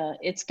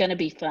going to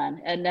be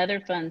fun. Another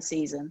fun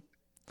season.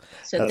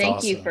 So That's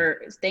awesome.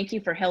 thank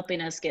you for helping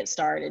us get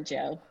started,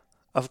 Joe.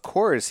 Of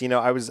course,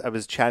 I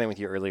was chatting with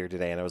you earlier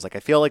today, and I was like, I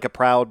feel like a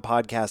proud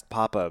podcast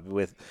papa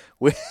with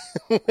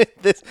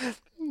with this,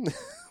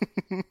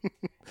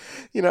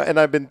 and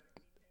I've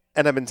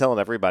been telling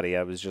everybody.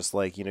 I was just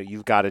like,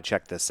 you've got to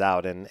check this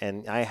out, and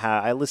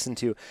I listened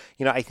to,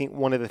 I think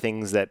one of the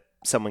things that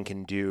someone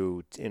can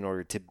do in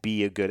order to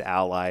be a good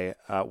ally,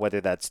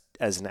 whether that's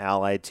as an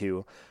ally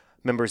to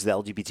members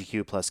of the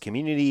LGBTQ plus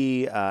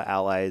community,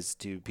 allies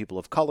to people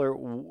of color,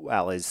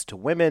 allies to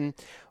women,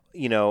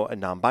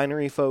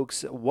 non-binary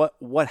folks,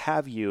 what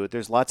have you.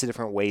 There's lots of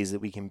different ways that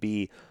we can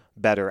be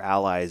better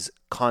allies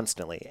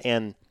constantly,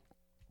 and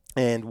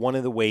one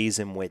of the ways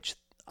in which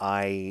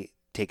I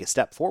take a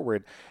step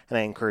forward, and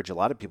I encourage a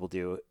lot of people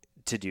to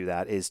do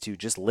that, is to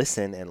just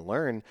listen and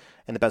learn.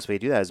 And the best way to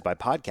do that is by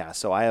podcast.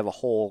 So I have a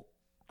whole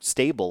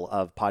stable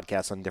of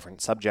podcasts on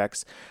different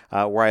subjects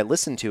where I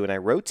listen to and I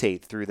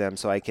rotate through them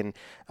so I can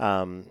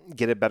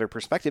get a better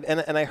perspective.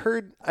 And I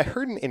heard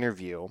an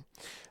interview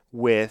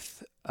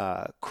with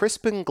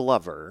Crispin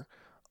Glover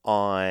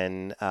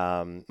on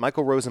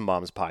Michael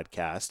Rosenbaum's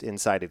podcast,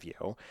 Inside of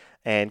You.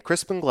 And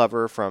Crispin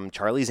Glover from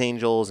Charlie's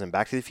Angels and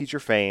Back to the Future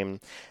fame,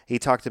 he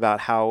talked about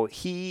how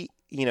he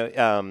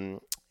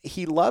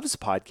loves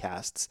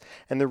podcasts.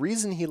 And the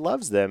reason he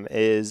loves them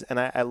is, and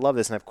I love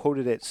this, and I've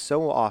quoted it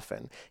so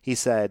often, he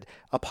said,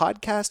 a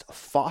podcast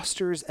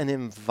fosters an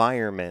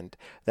environment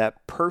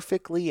that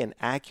perfectly and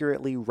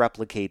accurately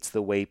replicates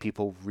the way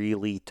people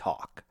really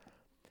talk.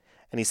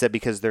 And he said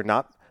because they're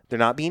not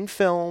being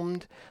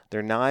filmed,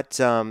 they're not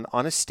on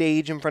a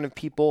stage in front of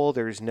people.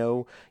 There's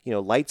no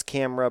lights,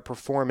 camera,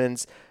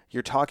 performance.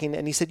 You're talking,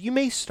 and he said you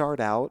may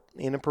start out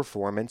in a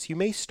performance, you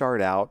may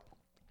start out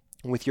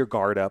with your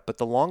guard up, but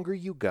the longer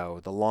you go,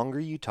 the longer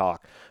you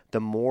talk,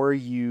 the more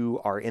you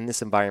are in this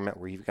environment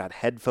where you've got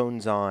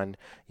headphones on,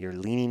 you're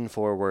leaning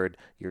forward,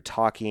 you're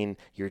talking,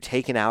 you're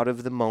taken out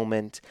of the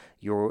moment,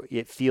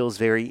 it feels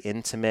very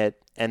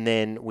intimate. And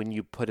then when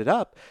you put it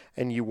up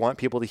and you want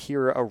people to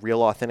hear a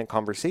real authentic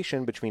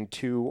conversation between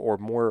two or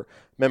more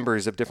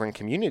members of different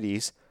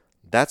communities,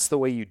 that's the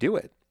way you do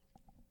it.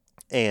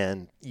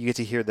 And you get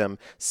to hear them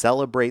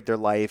celebrate their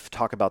life,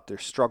 talk about their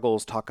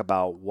struggles, talk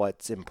about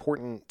what's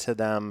important to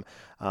them,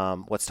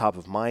 what's top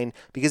of mind.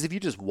 Because if you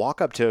just walk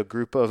up to a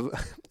group of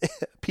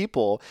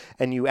people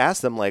and you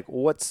ask them like,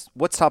 what's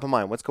top of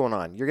mind, what's going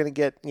on, you're going to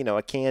get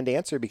a canned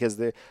answer, because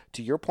to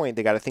your point,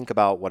 they got to think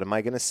about, what am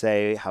I going to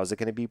say, how's it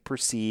going to be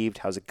perceived,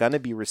 how's it going to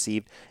be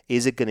received,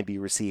 is it going to be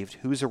received,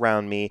 who's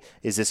around me,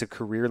 is this a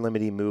career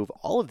limiting move,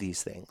 all of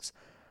these things.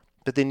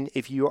 But then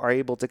if you are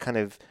able to kind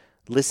of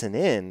listen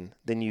in,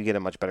 then you get a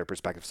much better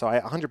perspective. So I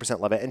 100%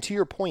 love it. And to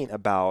your point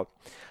about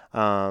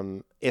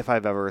if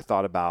I've ever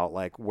thought about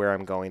like where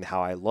I'm going,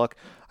 how I look,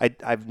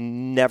 I've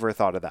never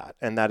thought of that.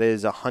 And that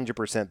is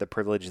 100% the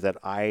privilege that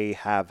I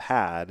have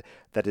had.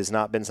 That has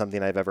not been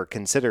something I've ever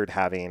considered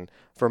having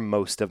for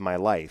most of my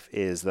life,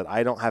 is that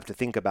I don't have to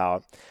think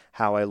about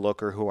how I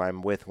look or who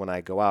I'm with when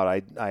I go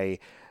out.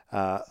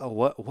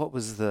 What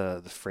was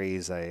the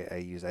phrase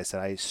I used? I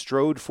said I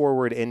strode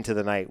forward into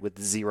the night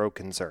with zero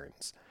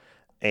concerns.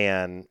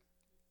 And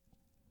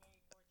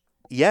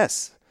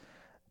yes,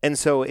 and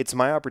so it's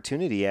my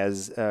opportunity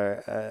as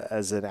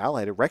an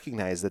ally to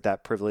recognize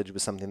that privilege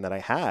was something that I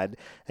had,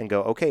 and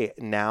go, okay,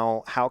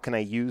 now how can I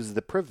use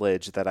the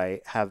privilege that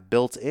I have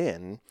built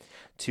in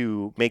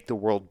to make the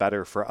world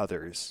better for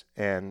others?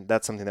 And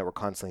that's something that we're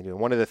constantly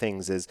doing. One of the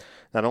things is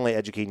not only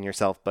educating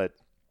yourself, but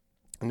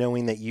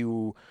knowing that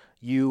you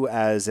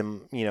as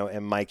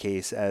in my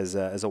case as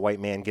a white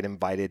man get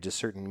invited to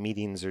certain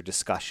meetings or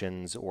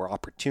discussions or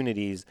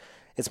opportunities.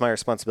 It's my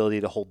responsibility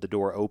to hold the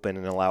door open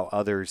and allow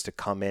others to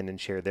come in and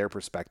share their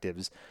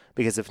perspectives,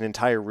 because if an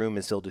entire room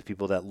is filled with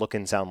people that look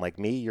and sound like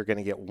me, you're going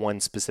to get one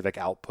specific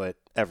output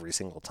every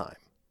single time.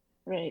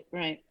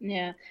 Right.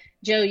 Yeah.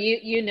 Joe,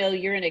 you know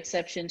you're an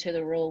exception to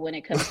the rule when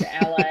it comes to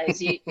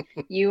allies. You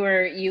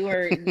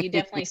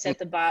definitely set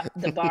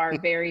the bar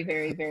very,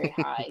 very, very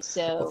high. Well,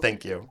 So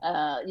thank you.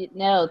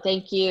 no,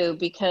 thank you,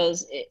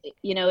 because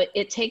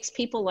it takes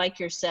people like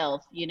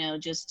yourself,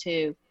 just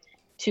to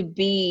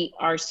be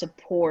our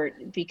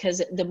support,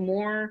 because the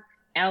more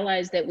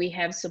allies that we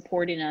have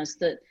supporting us,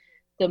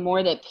 the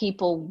more that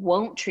people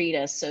won't treat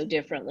us so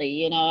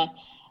differently.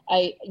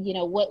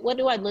 What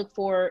do I look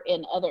for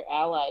in other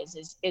allies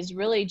is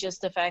really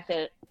just the fact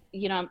that,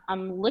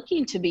 I'm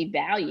looking to be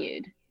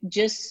valued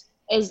just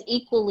as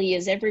equally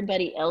as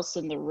everybody else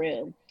in the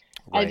room.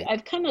 I've, Right.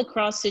 I've come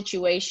across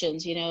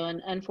situations,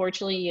 and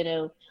unfortunately,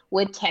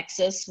 with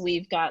Texas,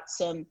 we've got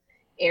some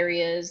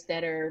areas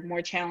that are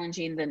more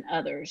challenging than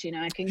others.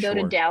 I can go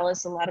to Sure.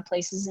 Dallas, a lot of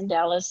places in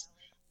Dallas,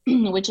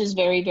 which is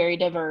very, very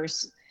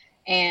diverse.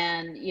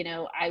 And,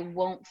 I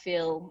won't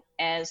feel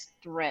as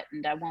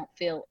threatened. I won't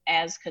feel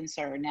as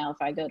concerned. Now,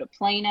 if I go to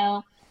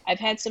Plano, I've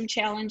had some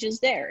challenges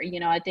there.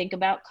 I think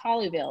about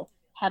Colleyville,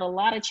 had a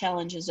lot of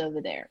challenges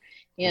over there.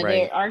 Right.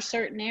 There are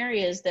certain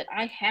areas that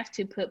I have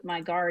to put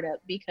my guard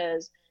up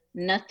because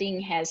nothing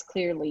has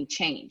clearly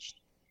changed.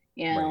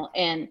 Right.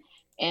 And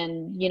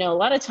a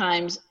lot of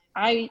times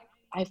I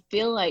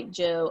feel like,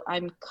 Joe,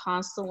 I'm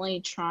constantly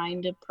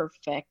trying to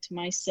perfect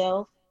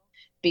myself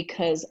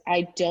because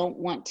I don't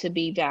want to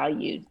be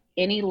valued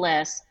any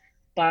less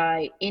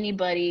by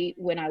anybody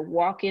when I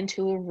walk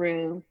into a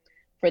room,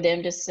 for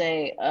them to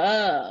say,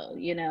 oh,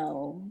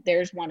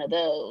 there's one of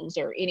those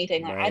or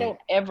anything. I Right. don't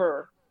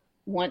ever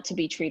want to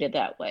be treated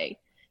that way.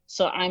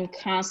 So I'm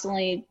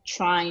constantly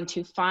trying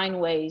to find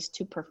ways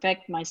to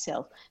perfect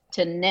myself,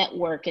 to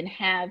network and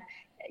have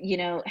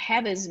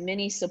as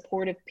many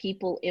supportive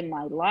people in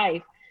my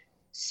life.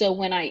 So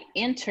when I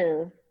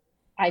enter,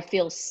 I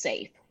feel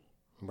safe.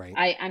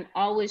 Right. I'm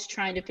always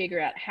trying to figure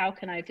out, how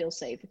can I feel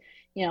safe?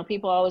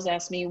 People always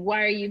ask me,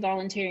 why are you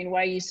volunteering?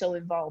 Why are you so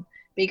involved?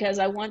 Because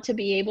I want to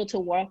be able to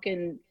walk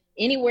in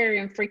anywhere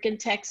in freaking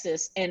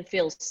Texas and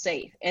feel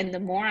safe. And the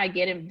more I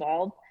get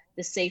involved,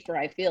 the safer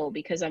I feel,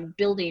 because I'm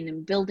building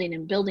and building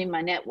and building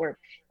my network.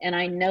 And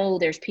I know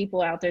there's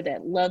people out there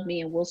that love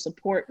me and will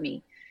support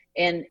me.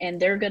 And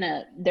they're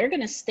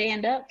gonna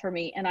stand up for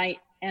me. And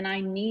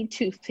I need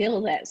to feel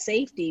that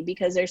safety,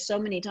 because there's so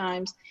many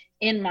times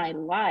in my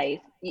life,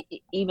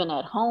 even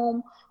at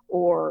home,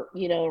 or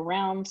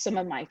around some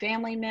of my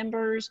family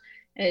members,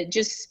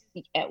 just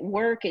at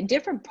work, in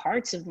different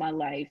parts of my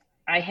life,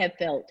 I have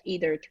felt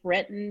either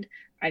threatened,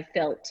 I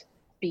felt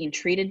being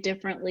treated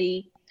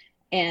differently,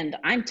 and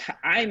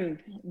I'm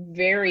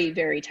very,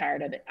 very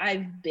tired of it.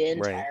 I've been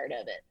Right. tired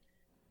of it.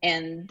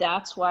 And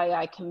that's why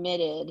I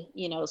committed,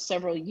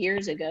 several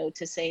years ago,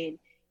 to saying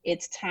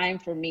it's time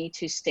for me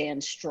to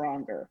stand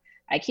stronger.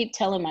 I keep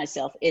telling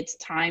myself it's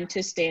time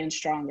to stand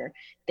stronger.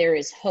 There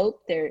is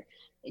hope there.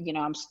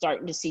 I'm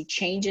starting to see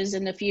changes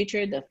in the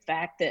future. The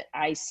fact that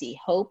I see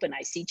hope and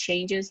I see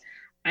changes,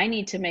 I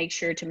need to make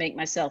sure to make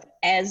myself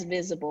as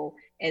visible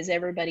as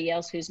everybody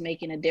else who's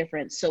making a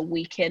difference, so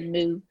we can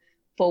move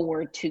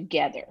forward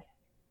together.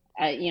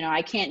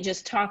 I can't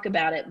just talk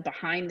about it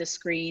behind the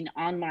screen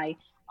on my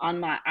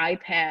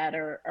iPad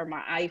or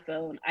my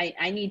iPhone.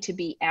 I need to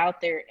be out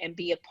there and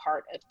be a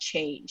part of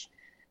change.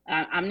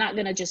 I'm not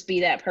going to just be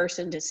that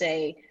person to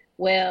say,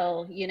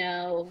 well,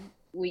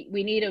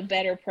 we need a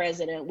better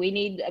president. We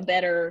need a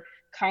better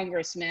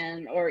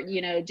congressman, or,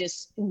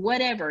 just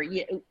whatever.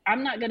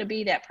 I'm not going to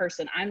be that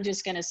person. I'm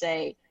just going to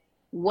say,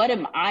 what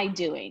am I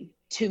doing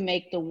to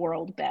make the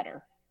world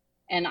better?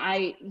 And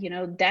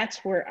that's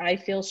where I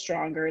feel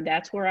stronger.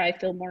 That's where I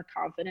feel more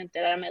confident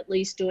that I'm at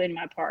least doing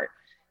my part,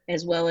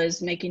 as well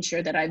as making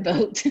sure that I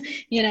vote,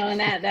 and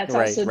that's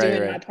Right. also Right.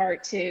 doing my Right.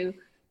 part too.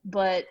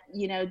 But,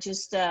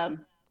 just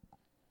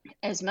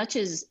as much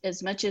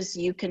as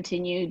you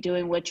continue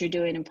doing what you're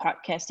doing in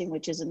podcasting,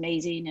 which is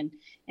amazing,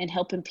 and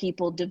helping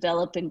people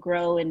develop and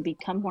grow and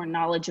become more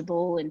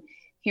knowledgeable, and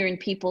hearing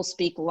people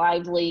speak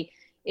lively,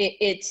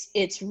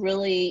 it's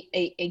really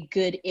a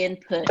good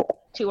input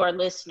to our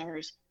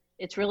listeners.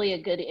 It's really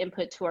a good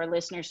input to our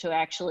listeners to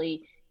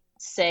actually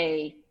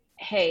say,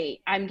 hey,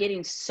 I'm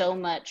getting so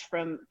much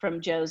from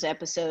Joe's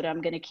episode,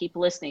 I'm going to keep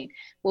listening.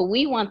 Well,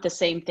 we want the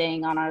same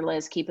thing on our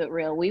Let's Keep It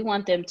Real. We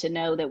want them to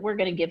know that we're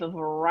going to give a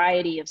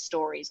variety of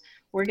stories.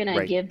 We're going to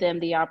Right. give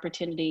them the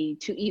opportunity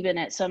to even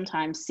at some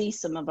time see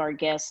some of our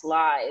guests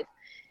live.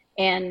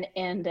 And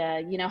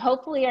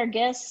hopefully our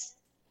guests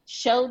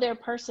show their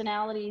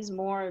personalities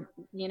more,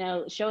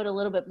 show it a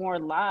little bit more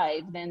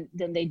live than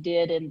they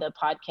did in the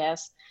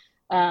podcast.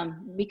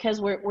 Because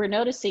we're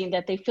noticing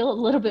that they feel a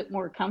little bit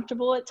more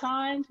comfortable at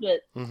times, but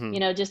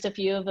Mm-hmm. just a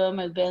few of them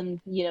have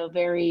been,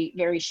 very,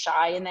 very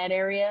shy in that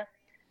area.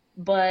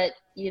 But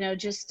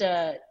just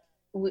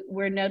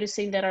we're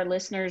noticing that our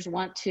listeners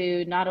want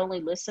to not only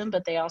listen,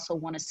 but they also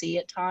want to see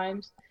at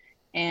times,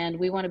 and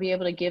we want to be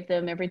able to give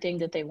them everything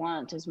that they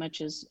want, as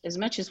much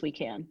as we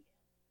can.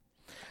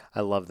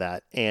 I love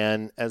that.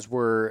 And as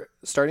we're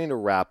starting to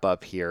wrap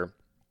up here,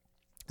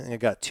 I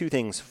got two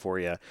things for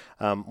you.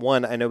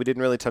 One, I know we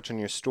didn't really touch on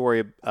your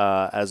story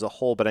as a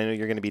whole, but I know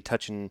you're going to be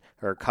touching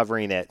or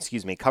covering it,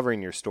 excuse me,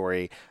 covering your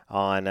story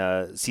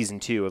on season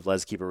 2 of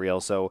Let's Keep It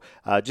Real. So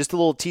just a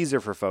little teaser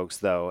for folks,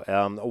 though.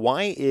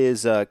 Why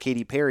is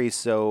Katy Perry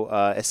so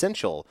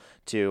essential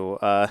to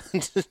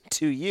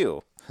to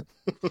you?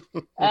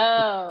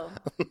 Oh,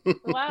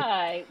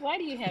 why? Why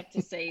do you have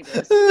to say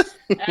this?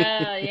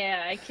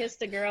 Yeah, I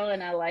kissed a girl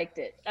and I liked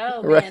it.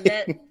 Oh man,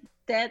 Right.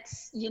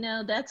 that's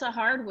a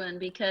hard one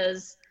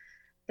because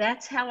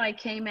that's how I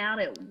came out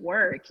at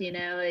work.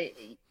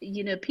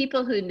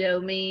 People who know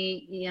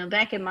me,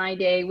 back in my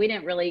day, we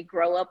didn't really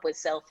grow up with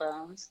cell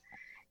phones.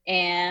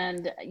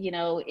 And,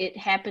 it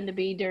happened to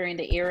be during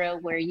the era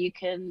where you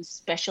can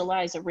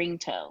specialize a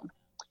ringtone.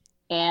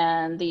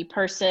 And the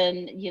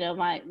person,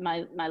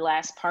 my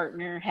last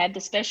partner had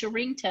the special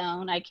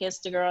ringtone. I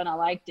kissed a girl and I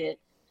liked it.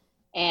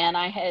 And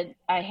I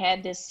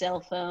had this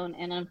cell phone,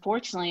 and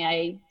unfortunately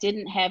I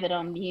didn't have it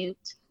on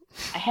mute.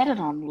 I had it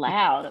on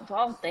loud. Of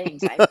all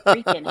things, I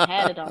freaking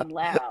had it on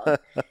loud.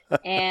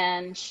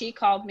 And she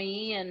called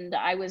me, and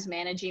I was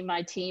managing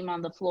my team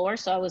on the floor,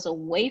 so I was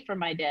away from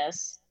my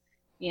desk.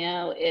 You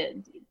know,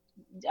 it,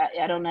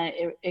 I don't know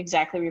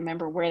exactly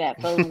remember where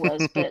that phone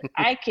was, but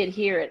I could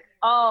hear it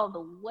all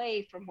the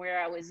way from where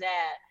I was at.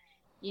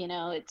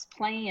 It's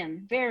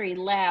playing very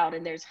loud,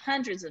 and there's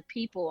hundreds of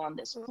people on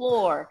this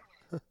floor,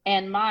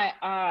 and my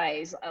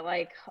eyes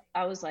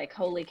I was like,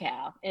 holy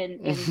cow. And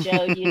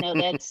Joe,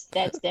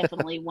 that's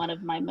definitely one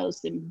of my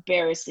most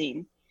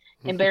embarrassing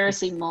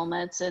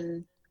moments.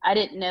 And I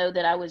didn't know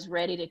that I was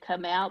ready to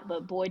come out,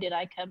 but boy did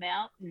I come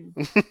out. And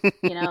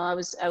I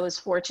was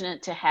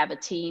fortunate to have a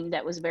team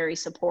that was very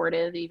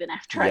supportive even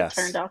after I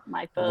turned Yes. off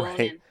my phone,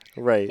 Right. and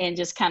Right.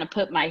 just kind of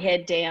put my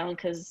head down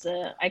because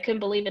I couldn't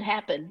believe it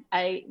happened.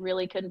 I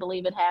really couldn't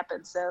believe it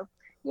happened. So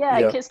yeah,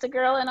 I Yep. kissed a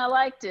girl and I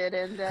liked it.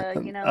 And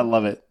I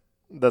love it.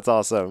 That's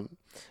awesome.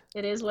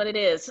 it is what it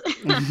is.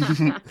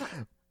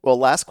 Well,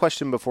 last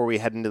question before we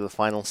head into the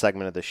final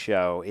segment of the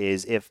show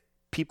is if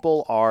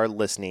people are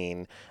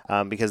listening,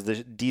 because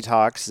the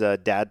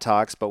detox, dad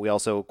talks, but we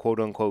also quote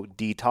unquote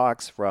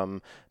detox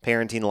from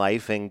parenting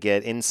life and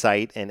get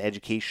insight and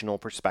educational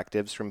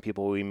perspectives from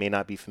people we may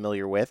not be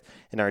familiar with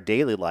in our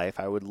daily life.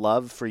 I would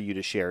love for you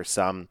to share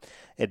some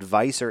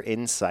advice or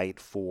insight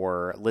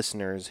for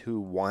listeners who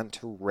want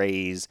to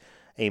raise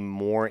a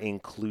more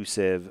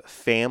inclusive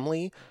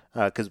family,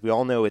 because we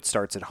all know it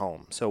starts at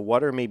home. So,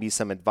 what are maybe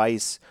some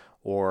advice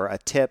or a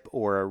tip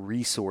or a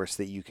resource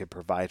that you could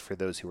provide for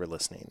those who are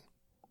listening?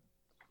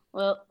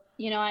 Well,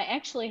 I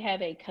actually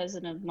have a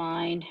cousin of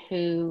mine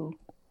who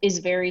is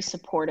very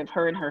supportive,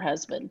 her and her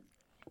husband.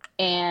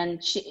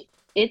 And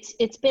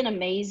it's been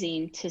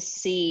amazing to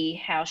see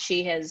how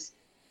she has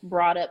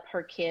brought up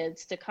her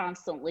kids to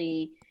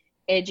constantly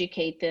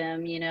educate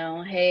them,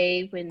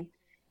 hey, when,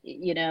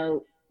 you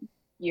know,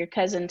 your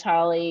cousin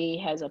Tolly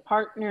has a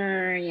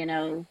partner,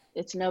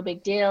 it's no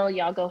big deal.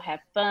 Y'all go have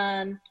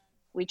fun.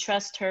 We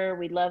trust her.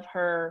 We love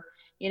her.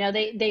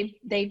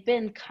 They've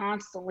been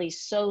constantly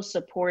so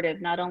supportive,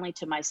 not only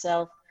to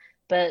myself,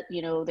 but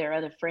their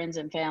other friends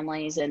and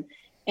families.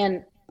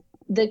 And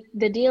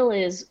the deal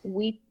is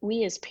we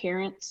as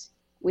parents,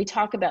 we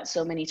talk about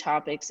so many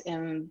topics,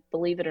 and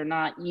believe it or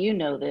not,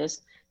 this,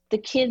 the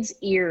kids'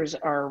 ears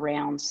are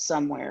around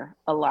somewhere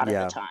a lot of the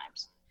Yeah,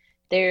 times.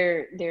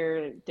 They're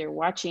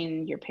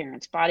watching your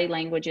parents' body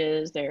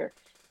languages. They're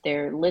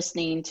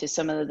listening to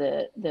some of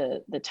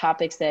the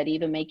topics that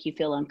even make you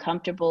feel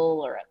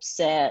uncomfortable or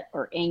upset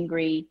or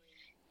angry,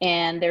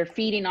 and they're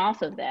feeding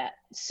off of that.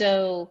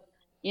 So,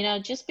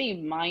 just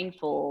be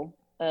mindful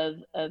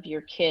of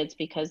your kids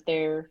because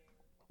they're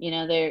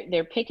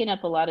picking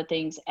up a lot of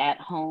things at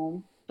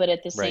home, but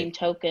at the right. same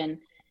token,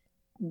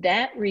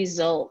 that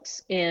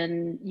results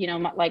in,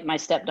 like my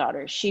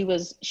stepdaughter, she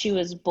was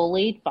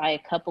bullied by a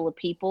couple of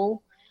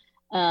people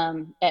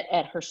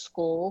at her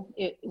school.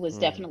 It was Mm,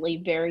 definitely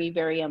very,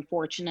 very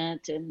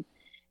unfortunate, and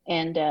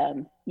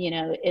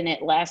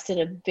it lasted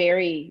a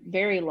very,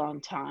 very long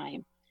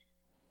time.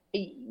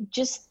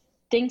 Just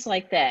things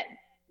like that.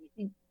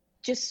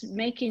 Just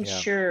making yeah,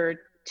 sure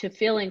to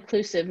feel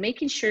inclusive,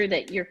 making sure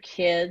that you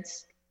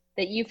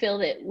feel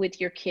that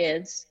with your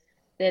kids,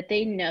 that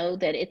they know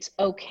that it's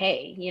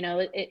okay.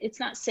 It's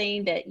not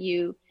saying that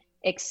you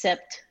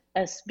accept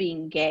us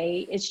being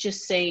gay. It's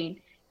just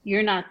saying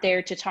you're not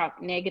there to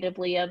talk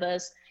negatively of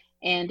us.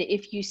 And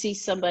if you see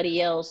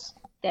somebody else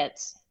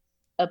that's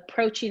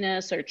approaching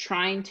us or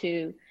trying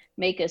to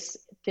make us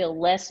feel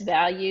less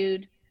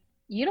valued,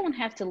 you don't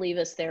have to leave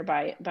us there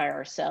by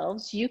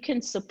ourselves. You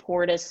can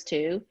support us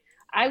too.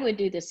 I would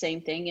do the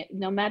same thing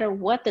no matter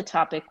what the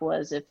topic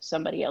was. If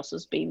somebody else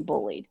was being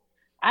bullied,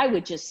 I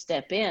would just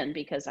step in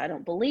because I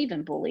don't believe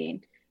in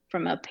bullying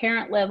from a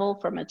parent level,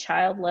 from a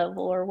child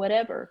level, or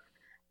whatever.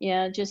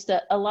 Just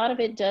a lot of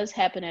it does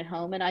happen at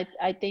home. And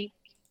I think,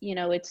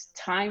 it's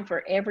time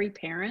for every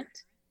parent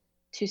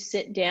to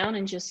sit down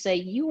and just say,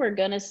 you are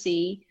going to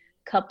see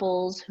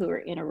couples who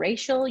are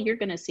interracial. You're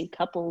going to see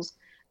couples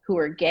who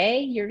are gay.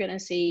 You're going to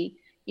see,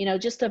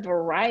 just a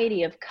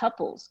variety of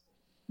couples.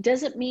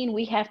 doesn't mean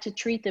we have to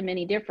treat them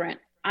any different.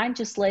 I'm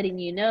just letting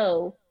you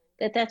know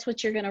that that's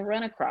what you're going to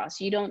run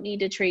across. You don't need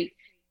to treat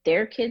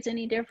their kids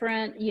any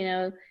different.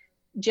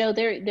 Joe,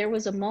 there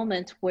was a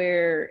moment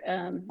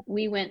where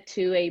we went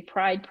to a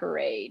pride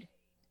parade,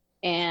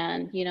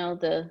 and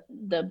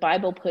the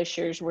Bible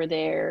pushers were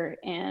there,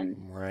 and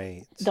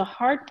Right. the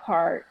hard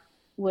part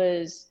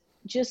was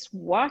just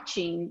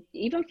watching,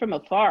 even from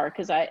afar,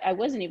 because I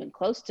wasn't even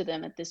close to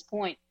them at this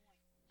point,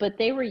 but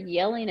they were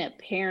yelling at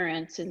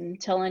parents and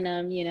telling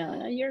them,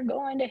 you're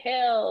going to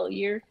hell,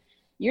 you're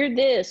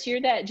this,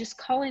 you're that, just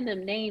calling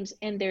them names.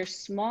 And their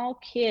small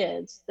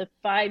kids, the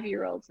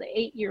 5-year-olds, the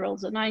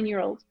 8-year-olds, the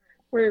 9-year-olds,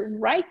 were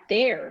right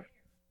there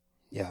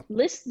Yeah.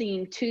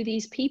 listening to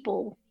these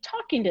people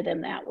talking to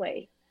them that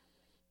way.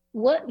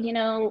 What,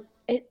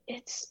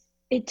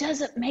 it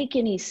doesn't make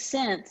any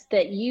sense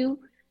that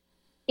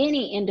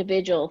any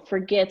individual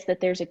forgets that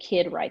there's a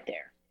kid right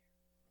there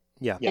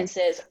Yeah. and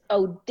says,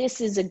 oh,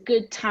 this is a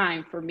good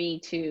time for me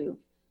to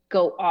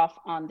go off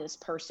on this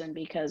person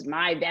because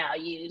my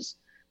values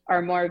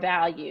are more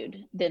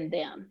valued than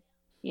them,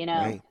 you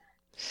know? Right.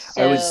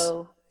 I was,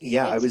 So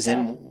yeah, I it's was tough.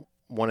 in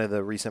one of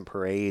the recent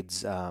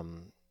parades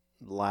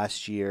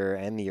last year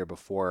and the year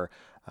before,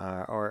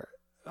 or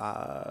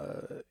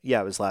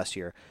yeah, it was last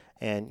year.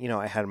 And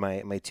I had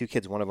my two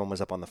kids. One of them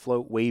was up on the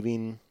float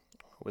waving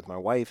with my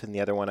wife, and the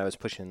other one I was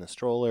pushing in the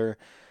stroller.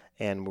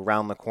 And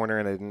around the corner,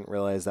 and I didn't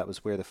realize that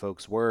was where the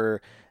folks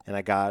were. And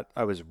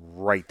I was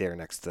right there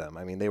next to them.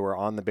 I mean, they were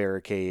on the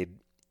barricade,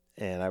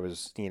 and I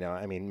was,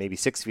 I mean, maybe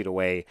 6 feet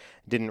away,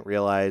 didn't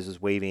realize, was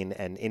waving,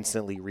 and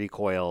instantly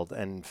recoiled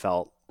and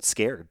felt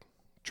scared,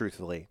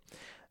 truthfully.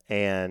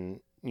 And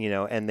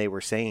they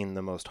were saying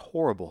the most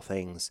horrible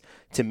things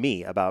to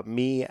me about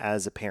me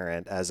as a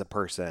parent, as a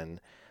person,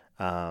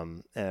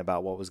 and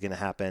about what was going to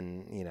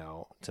happen,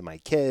 to my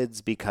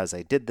kids because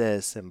I did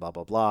this and blah,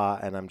 blah, blah.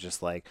 And I'm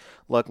just like,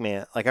 look,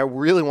 man, like I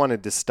really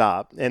wanted to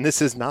stop, and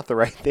this is not the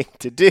right thing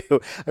to do.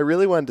 I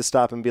really wanted to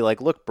stop and be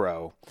like, look,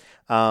 bro,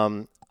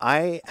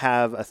 I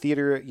have a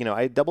theater,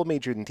 I double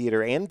majored in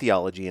theater and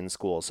theology in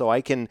school. So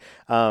I can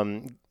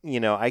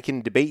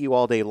debate you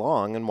all day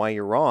long and why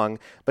you're wrong.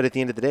 But at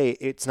the end of the day,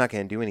 it's not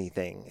going to do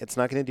anything. It's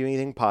not going to do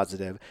anything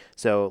positive.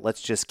 So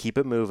let's just keep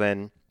it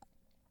moving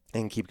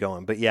and keep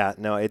going. But yeah,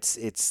 no,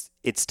 it's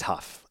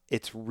tough.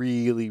 It's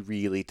really,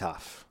 really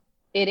tough.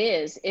 It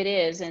is.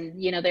 And,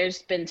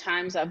 there's been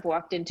times I've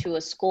walked into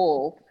a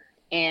school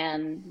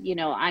and,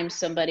 I'm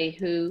somebody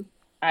who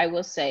I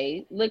will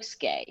say looks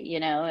gay.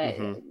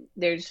 Hmm.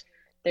 There's,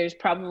 there's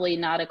probably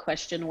not a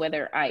question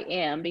whether I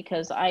am,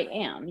 because I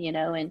am,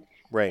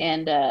 Right.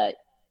 and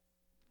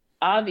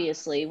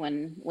obviously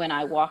when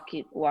I walk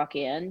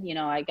in,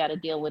 I got to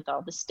deal with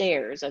all the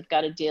stares. I've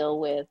got to deal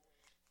with,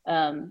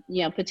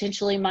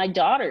 potentially my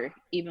daughter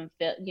even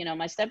felt,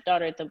 my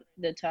stepdaughter at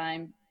the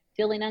time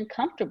feeling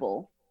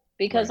uncomfortable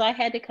because Right.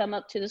 I had to come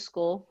up to the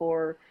school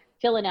for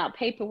filling out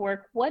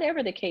paperwork,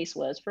 whatever the case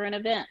was, for an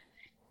event.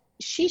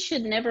 She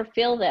should never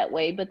feel that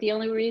way, but the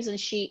only reason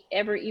she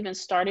ever even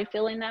started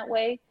feeling that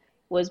way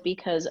was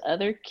because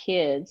other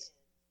kids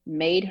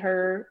made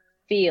her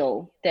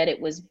feel that it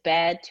was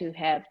bad to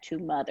have two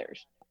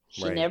mothers.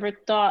 She Right. never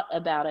thought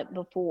about it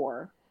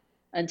before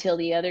until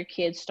the other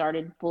kids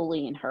started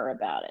bullying her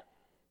about it.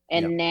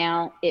 Yep. And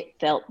now it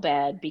felt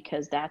bad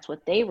because that's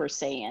what they were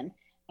saying,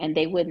 and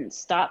they wouldn't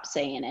stop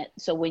saying it.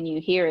 So when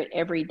you hear it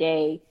every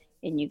day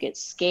and you get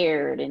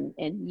scared, and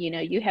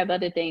you have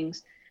other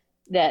things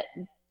that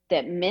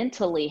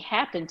mentally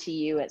happen to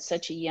you at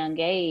such a young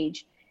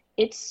age,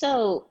 it's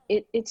so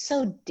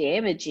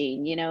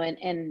damaging,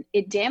 and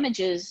it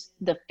damages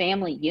the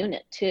family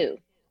unit too,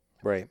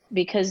 Right.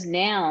 because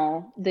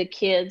now the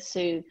kids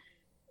who,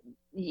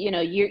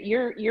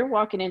 you're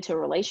walking into a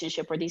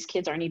relationship where these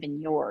kids aren't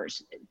even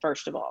yours,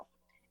 first of all,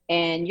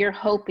 and you're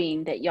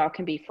hoping that y'all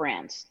can be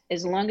friends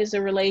as long as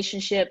the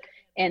relationship,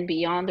 and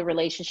beyond the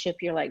relationship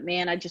you're like,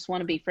 man, I just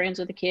want to be friends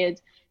with the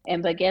kids.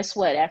 And but guess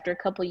what, after a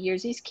couple of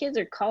years these kids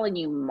are calling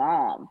you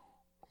mom.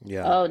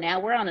 Yeah. Oh, now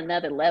we're on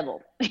another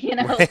level.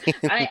 Right.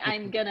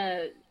 I'm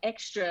gonna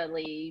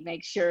extrally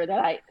make sure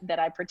that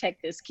I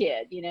protect this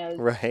kid.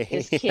 Right.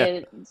 This Yeah.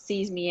 kid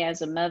sees me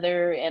as a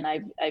mother, and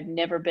I've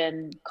never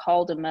been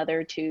called a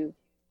mother to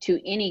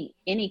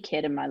any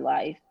kid in my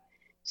life.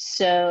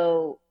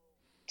 So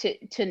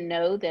to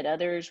know that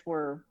others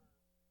were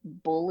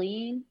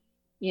bullying,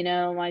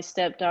 my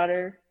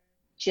stepdaughter,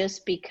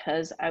 just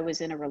because I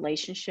was in a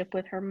relationship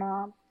with her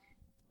mom,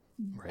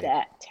 Right.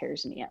 that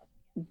tears me up.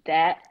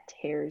 That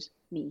tears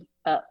me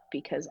up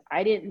because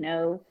I didn't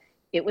know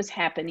it was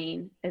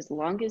happening as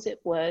long as it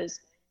was.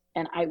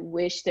 And I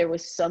wish there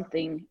was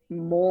something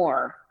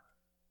more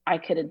I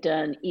could have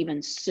done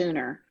even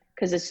sooner.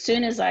 Because as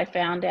soon as I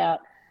found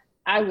out,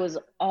 I was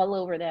all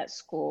over that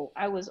school.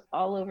 I was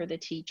all over the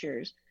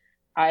teachers.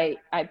 I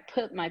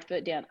put my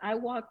foot down. I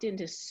walked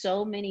into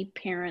so many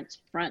parents'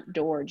 front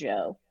door,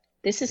 Joe.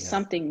 This is Yeah.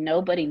 something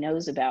nobody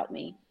knows about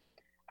me.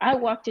 I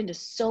walked into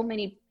so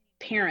many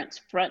parents'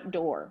 front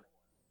door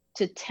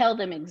to tell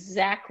them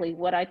exactly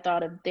what I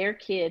thought of their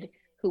kid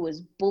who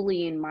was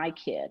bullying my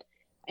kid.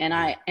 And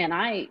Yeah.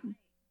 I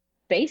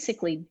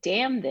basically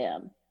damned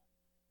them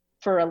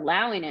for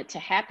allowing it to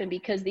happen,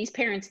 because these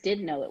parents did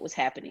know it was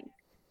happening.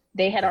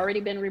 They had Yeah. already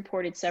been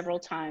reported several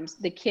times.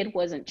 The kid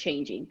wasn't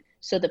changing.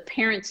 So the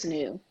parents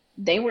knew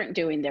they weren't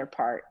doing their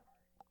part.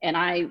 And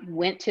I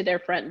went to their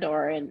front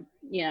door, and,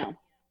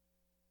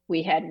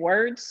 we had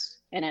words,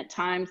 and at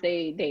times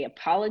they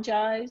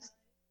apologized,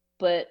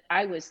 but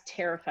I was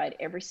terrified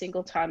every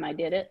single time I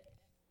did it,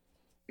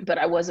 but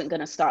I wasn't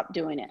going to stop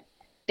doing it.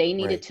 They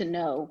needed Right. to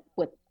know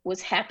what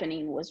was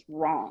happening was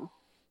wrong.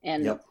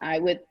 And Yep. I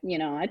would,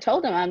 I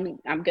told them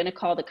I'm going to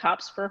call the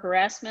cops for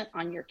harassment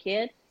on your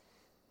kid,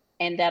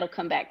 and that'll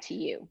come back to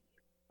you.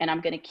 And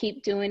I'm going to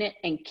keep doing it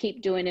and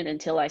keep doing it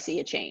until I see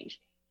a change.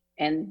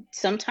 And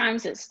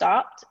sometimes it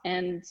stopped,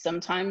 and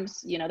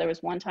sometimes, there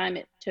was one time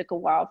it took a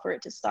while for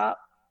it to stop,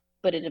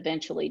 but it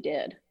eventually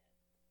did.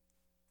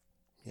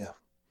 Yeah.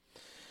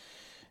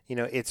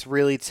 It's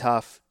really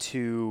tough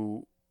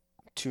to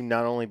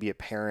not only be a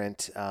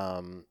parent,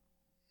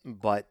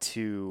 but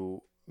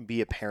to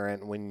be a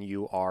parent when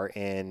you are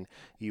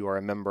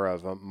a member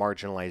of a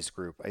marginalized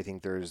group. I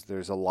think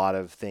there's a lot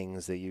of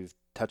things that you've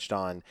touched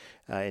on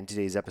in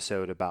today's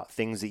episode about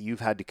things that you've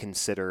had to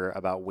consider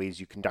about ways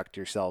you conduct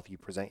yourself, you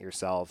present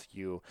yourself,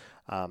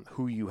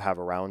 who you have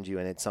around you,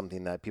 and it's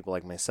something that people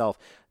like myself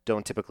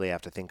don't typically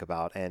have to think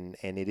about, and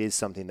it is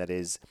something that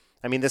is.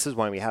 I mean, this is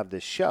why we have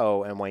this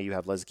show and why you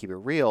have Let's Keep It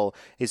Real,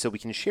 is so we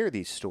can share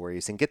these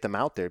stories and get them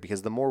out there,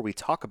 because the more we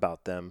talk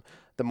about them,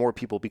 the more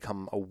people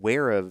become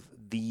aware of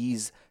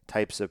these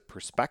types of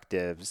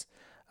perspectives,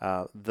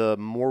 the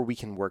more we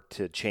can work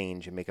to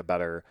change and make a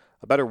better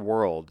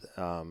world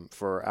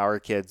for our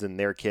kids and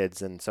their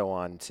kids and so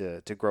on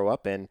to grow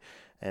up in.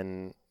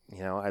 And,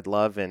 I'd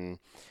love in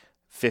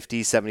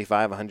 50,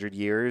 75, 100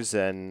 years,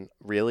 and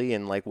really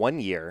in like 1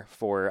 year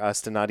for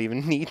us to not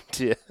even need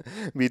to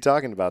be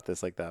talking about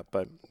this like that.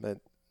 But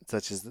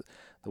such is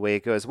the way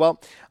it goes.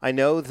 Well, I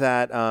know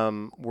that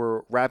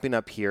we're wrapping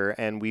up here,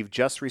 and we've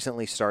just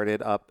recently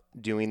started up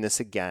doing this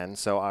again.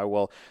 So I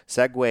will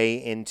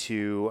segue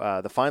into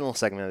the final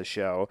segment of the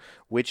show,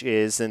 which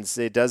is, since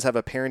it does have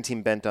a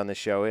parenting bent on the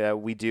show,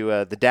 we do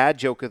the dad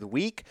joke of the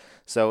week.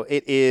 So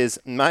it is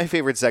my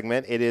favorite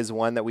segment. It is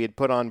one that we had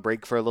put on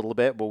break for a little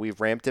bit, but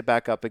we've ramped it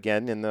back up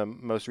again in the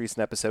most recent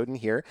episode in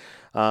here.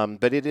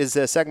 But it is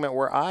a segment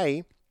where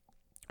I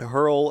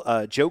hurl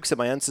jokes at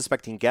my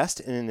unsuspecting guest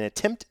in an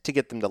attempt to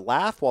get them to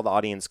laugh while the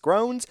audience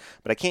groans,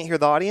 but I can't hear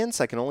the audience.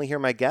 I can only hear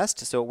my guest,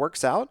 so it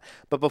works out.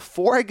 But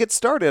before I get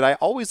started, I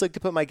always like to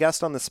put my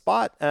guest on the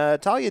spot.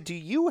 Talia, do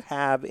you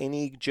have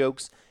any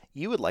jokes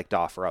you would like to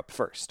offer up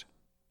first?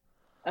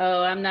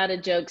 Oh, I'm not a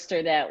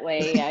jokester that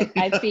way.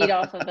 I feed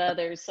off of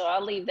others, so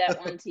I'll leave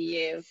that one to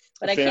you.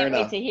 But I Fair can't wait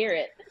enough. to hear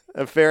it.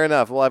 Fair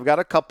enough. Well, I've got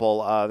a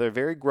couple. They're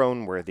very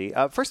groan worthy.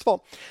 First of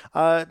all,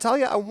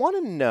 Talia, I want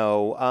to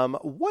know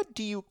what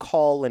do you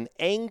call an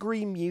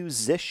angry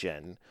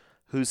musician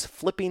who's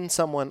flipping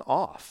someone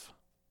off?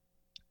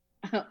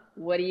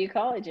 What do you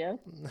call it, Joe?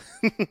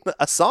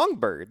 A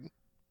songbird.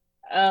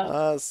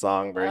 Oh, A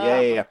songbird. Yeah,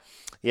 yeah, oh, yeah.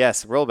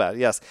 Yes, real bad.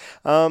 Yes.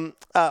 All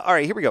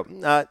right, here we go.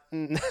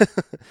 All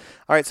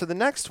right, so the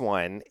next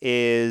one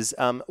is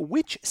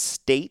which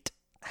state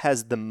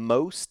has the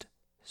most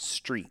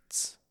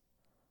streets?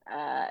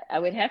 I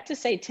would have to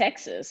say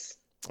Texas.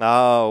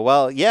 Oh,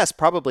 well, yes,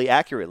 probably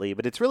accurately,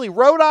 but it's really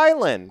Rhode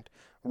Island.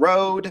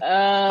 Rhode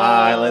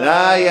Island.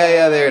 Ah, yeah,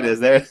 yeah, there it is.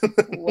 There.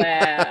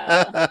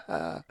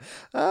 Wow.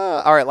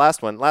 All right,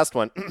 last one. Last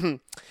one.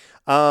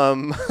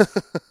 um,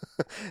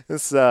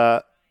 this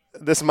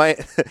this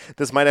might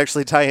this might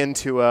actually tie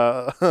into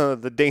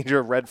the danger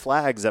of red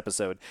flags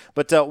episode.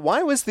 But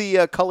why was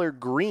the color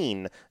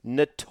green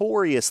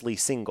notoriously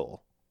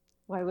single?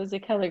 Why was the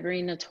color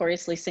green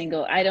notoriously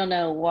single? I don't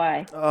know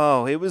why.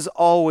 Oh, it was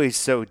always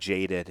so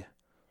jaded. It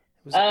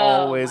was Oh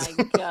always.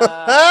 my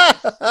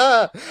gosh.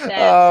 That's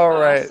All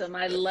right. awesome.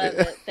 I love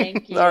it.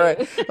 Thank All right.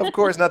 you. Of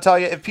course,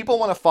 Natalia, if people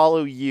want to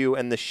follow you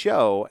and the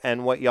show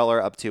and what y'all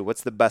are up to,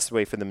 what's the best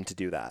way for them to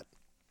do that?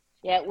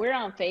 Yeah, we're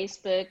on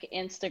Facebook,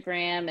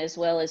 Instagram, as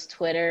well as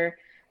Twitter.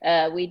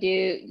 We do,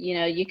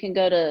 you can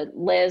go to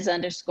Les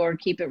underscore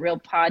keep it real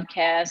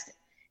podcast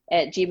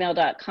at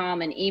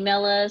gmail.com and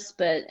email us.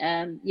 But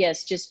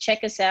yes, just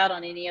check us out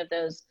on any of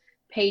those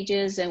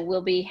pages, and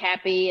we'll be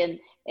happy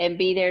and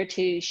be there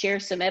to share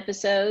some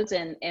episodes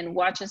and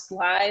watch us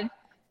live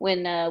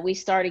when we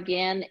start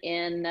again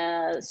in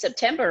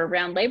September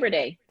around Labor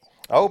Day.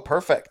 Oh,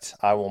 perfect.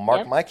 I will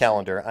mark Yep. my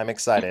calendar. I'm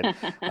excited.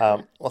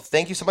 Well,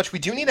 thank you so much. We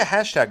do need a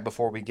hashtag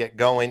before we get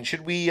going.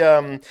 Should we?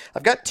 I've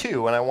got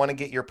two, and I want to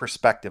get your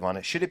perspective on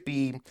it. Should it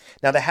be?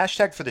 Now, the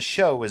hashtag for the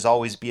show is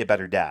always be a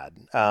better dad.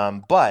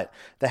 But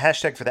the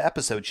hashtag for the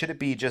episode, should it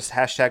be just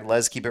hashtag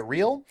Les Keep It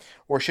Real,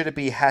 or should it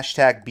be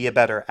hashtag be a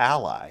better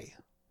ally?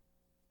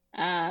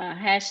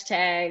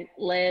 Hashtag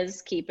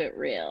Les keep it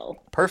real.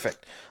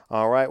 Perfect.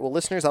 All right. Well,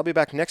 listeners, I'll be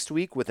back next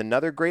week with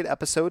another great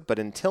episode. But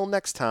until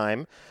next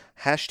time,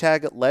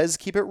 hashtag Les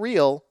Keep It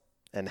Real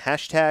and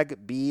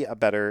hashtag Be a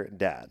Better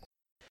Dad.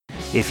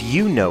 If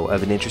you know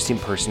of an interesting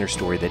person or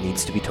story that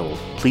needs to be told,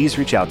 please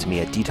reach out to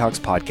me at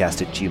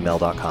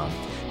detoxpodcast@gmail.com.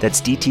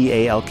 That's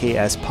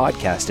DTALKS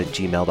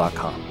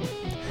podcast@gmail.com.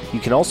 You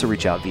can also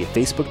reach out via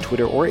Facebook,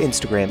 Twitter, or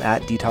Instagram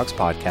at Detox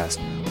Podcast,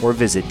 or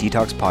visit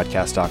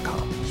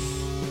detoxpodcast.com.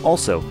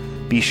 Also,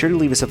 be sure to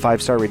leave us a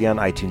 5-star rating on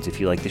iTunes if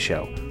you like the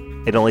show.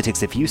 It only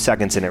takes a few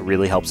seconds and it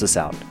really helps us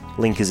out.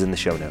 Link is in the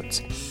show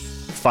notes.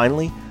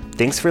 Finally,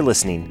 thanks for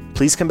listening.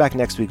 Please come back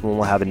next week when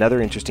we'll have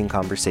another interesting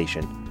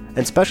conversation.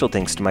 And special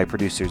thanks to my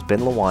producers Ben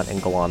Lawant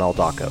and Galan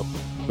Aldaco.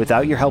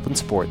 Without your help and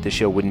support, this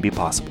show wouldn't be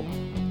possible.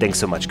 Thanks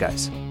so much,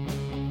 guys.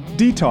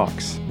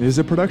 Detox is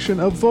a production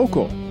of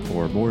Vocal.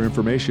 For more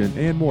information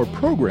and more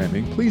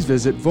programming, please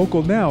visit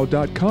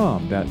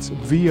vocalnow.com. That's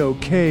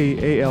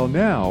VOKAL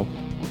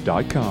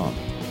now.com.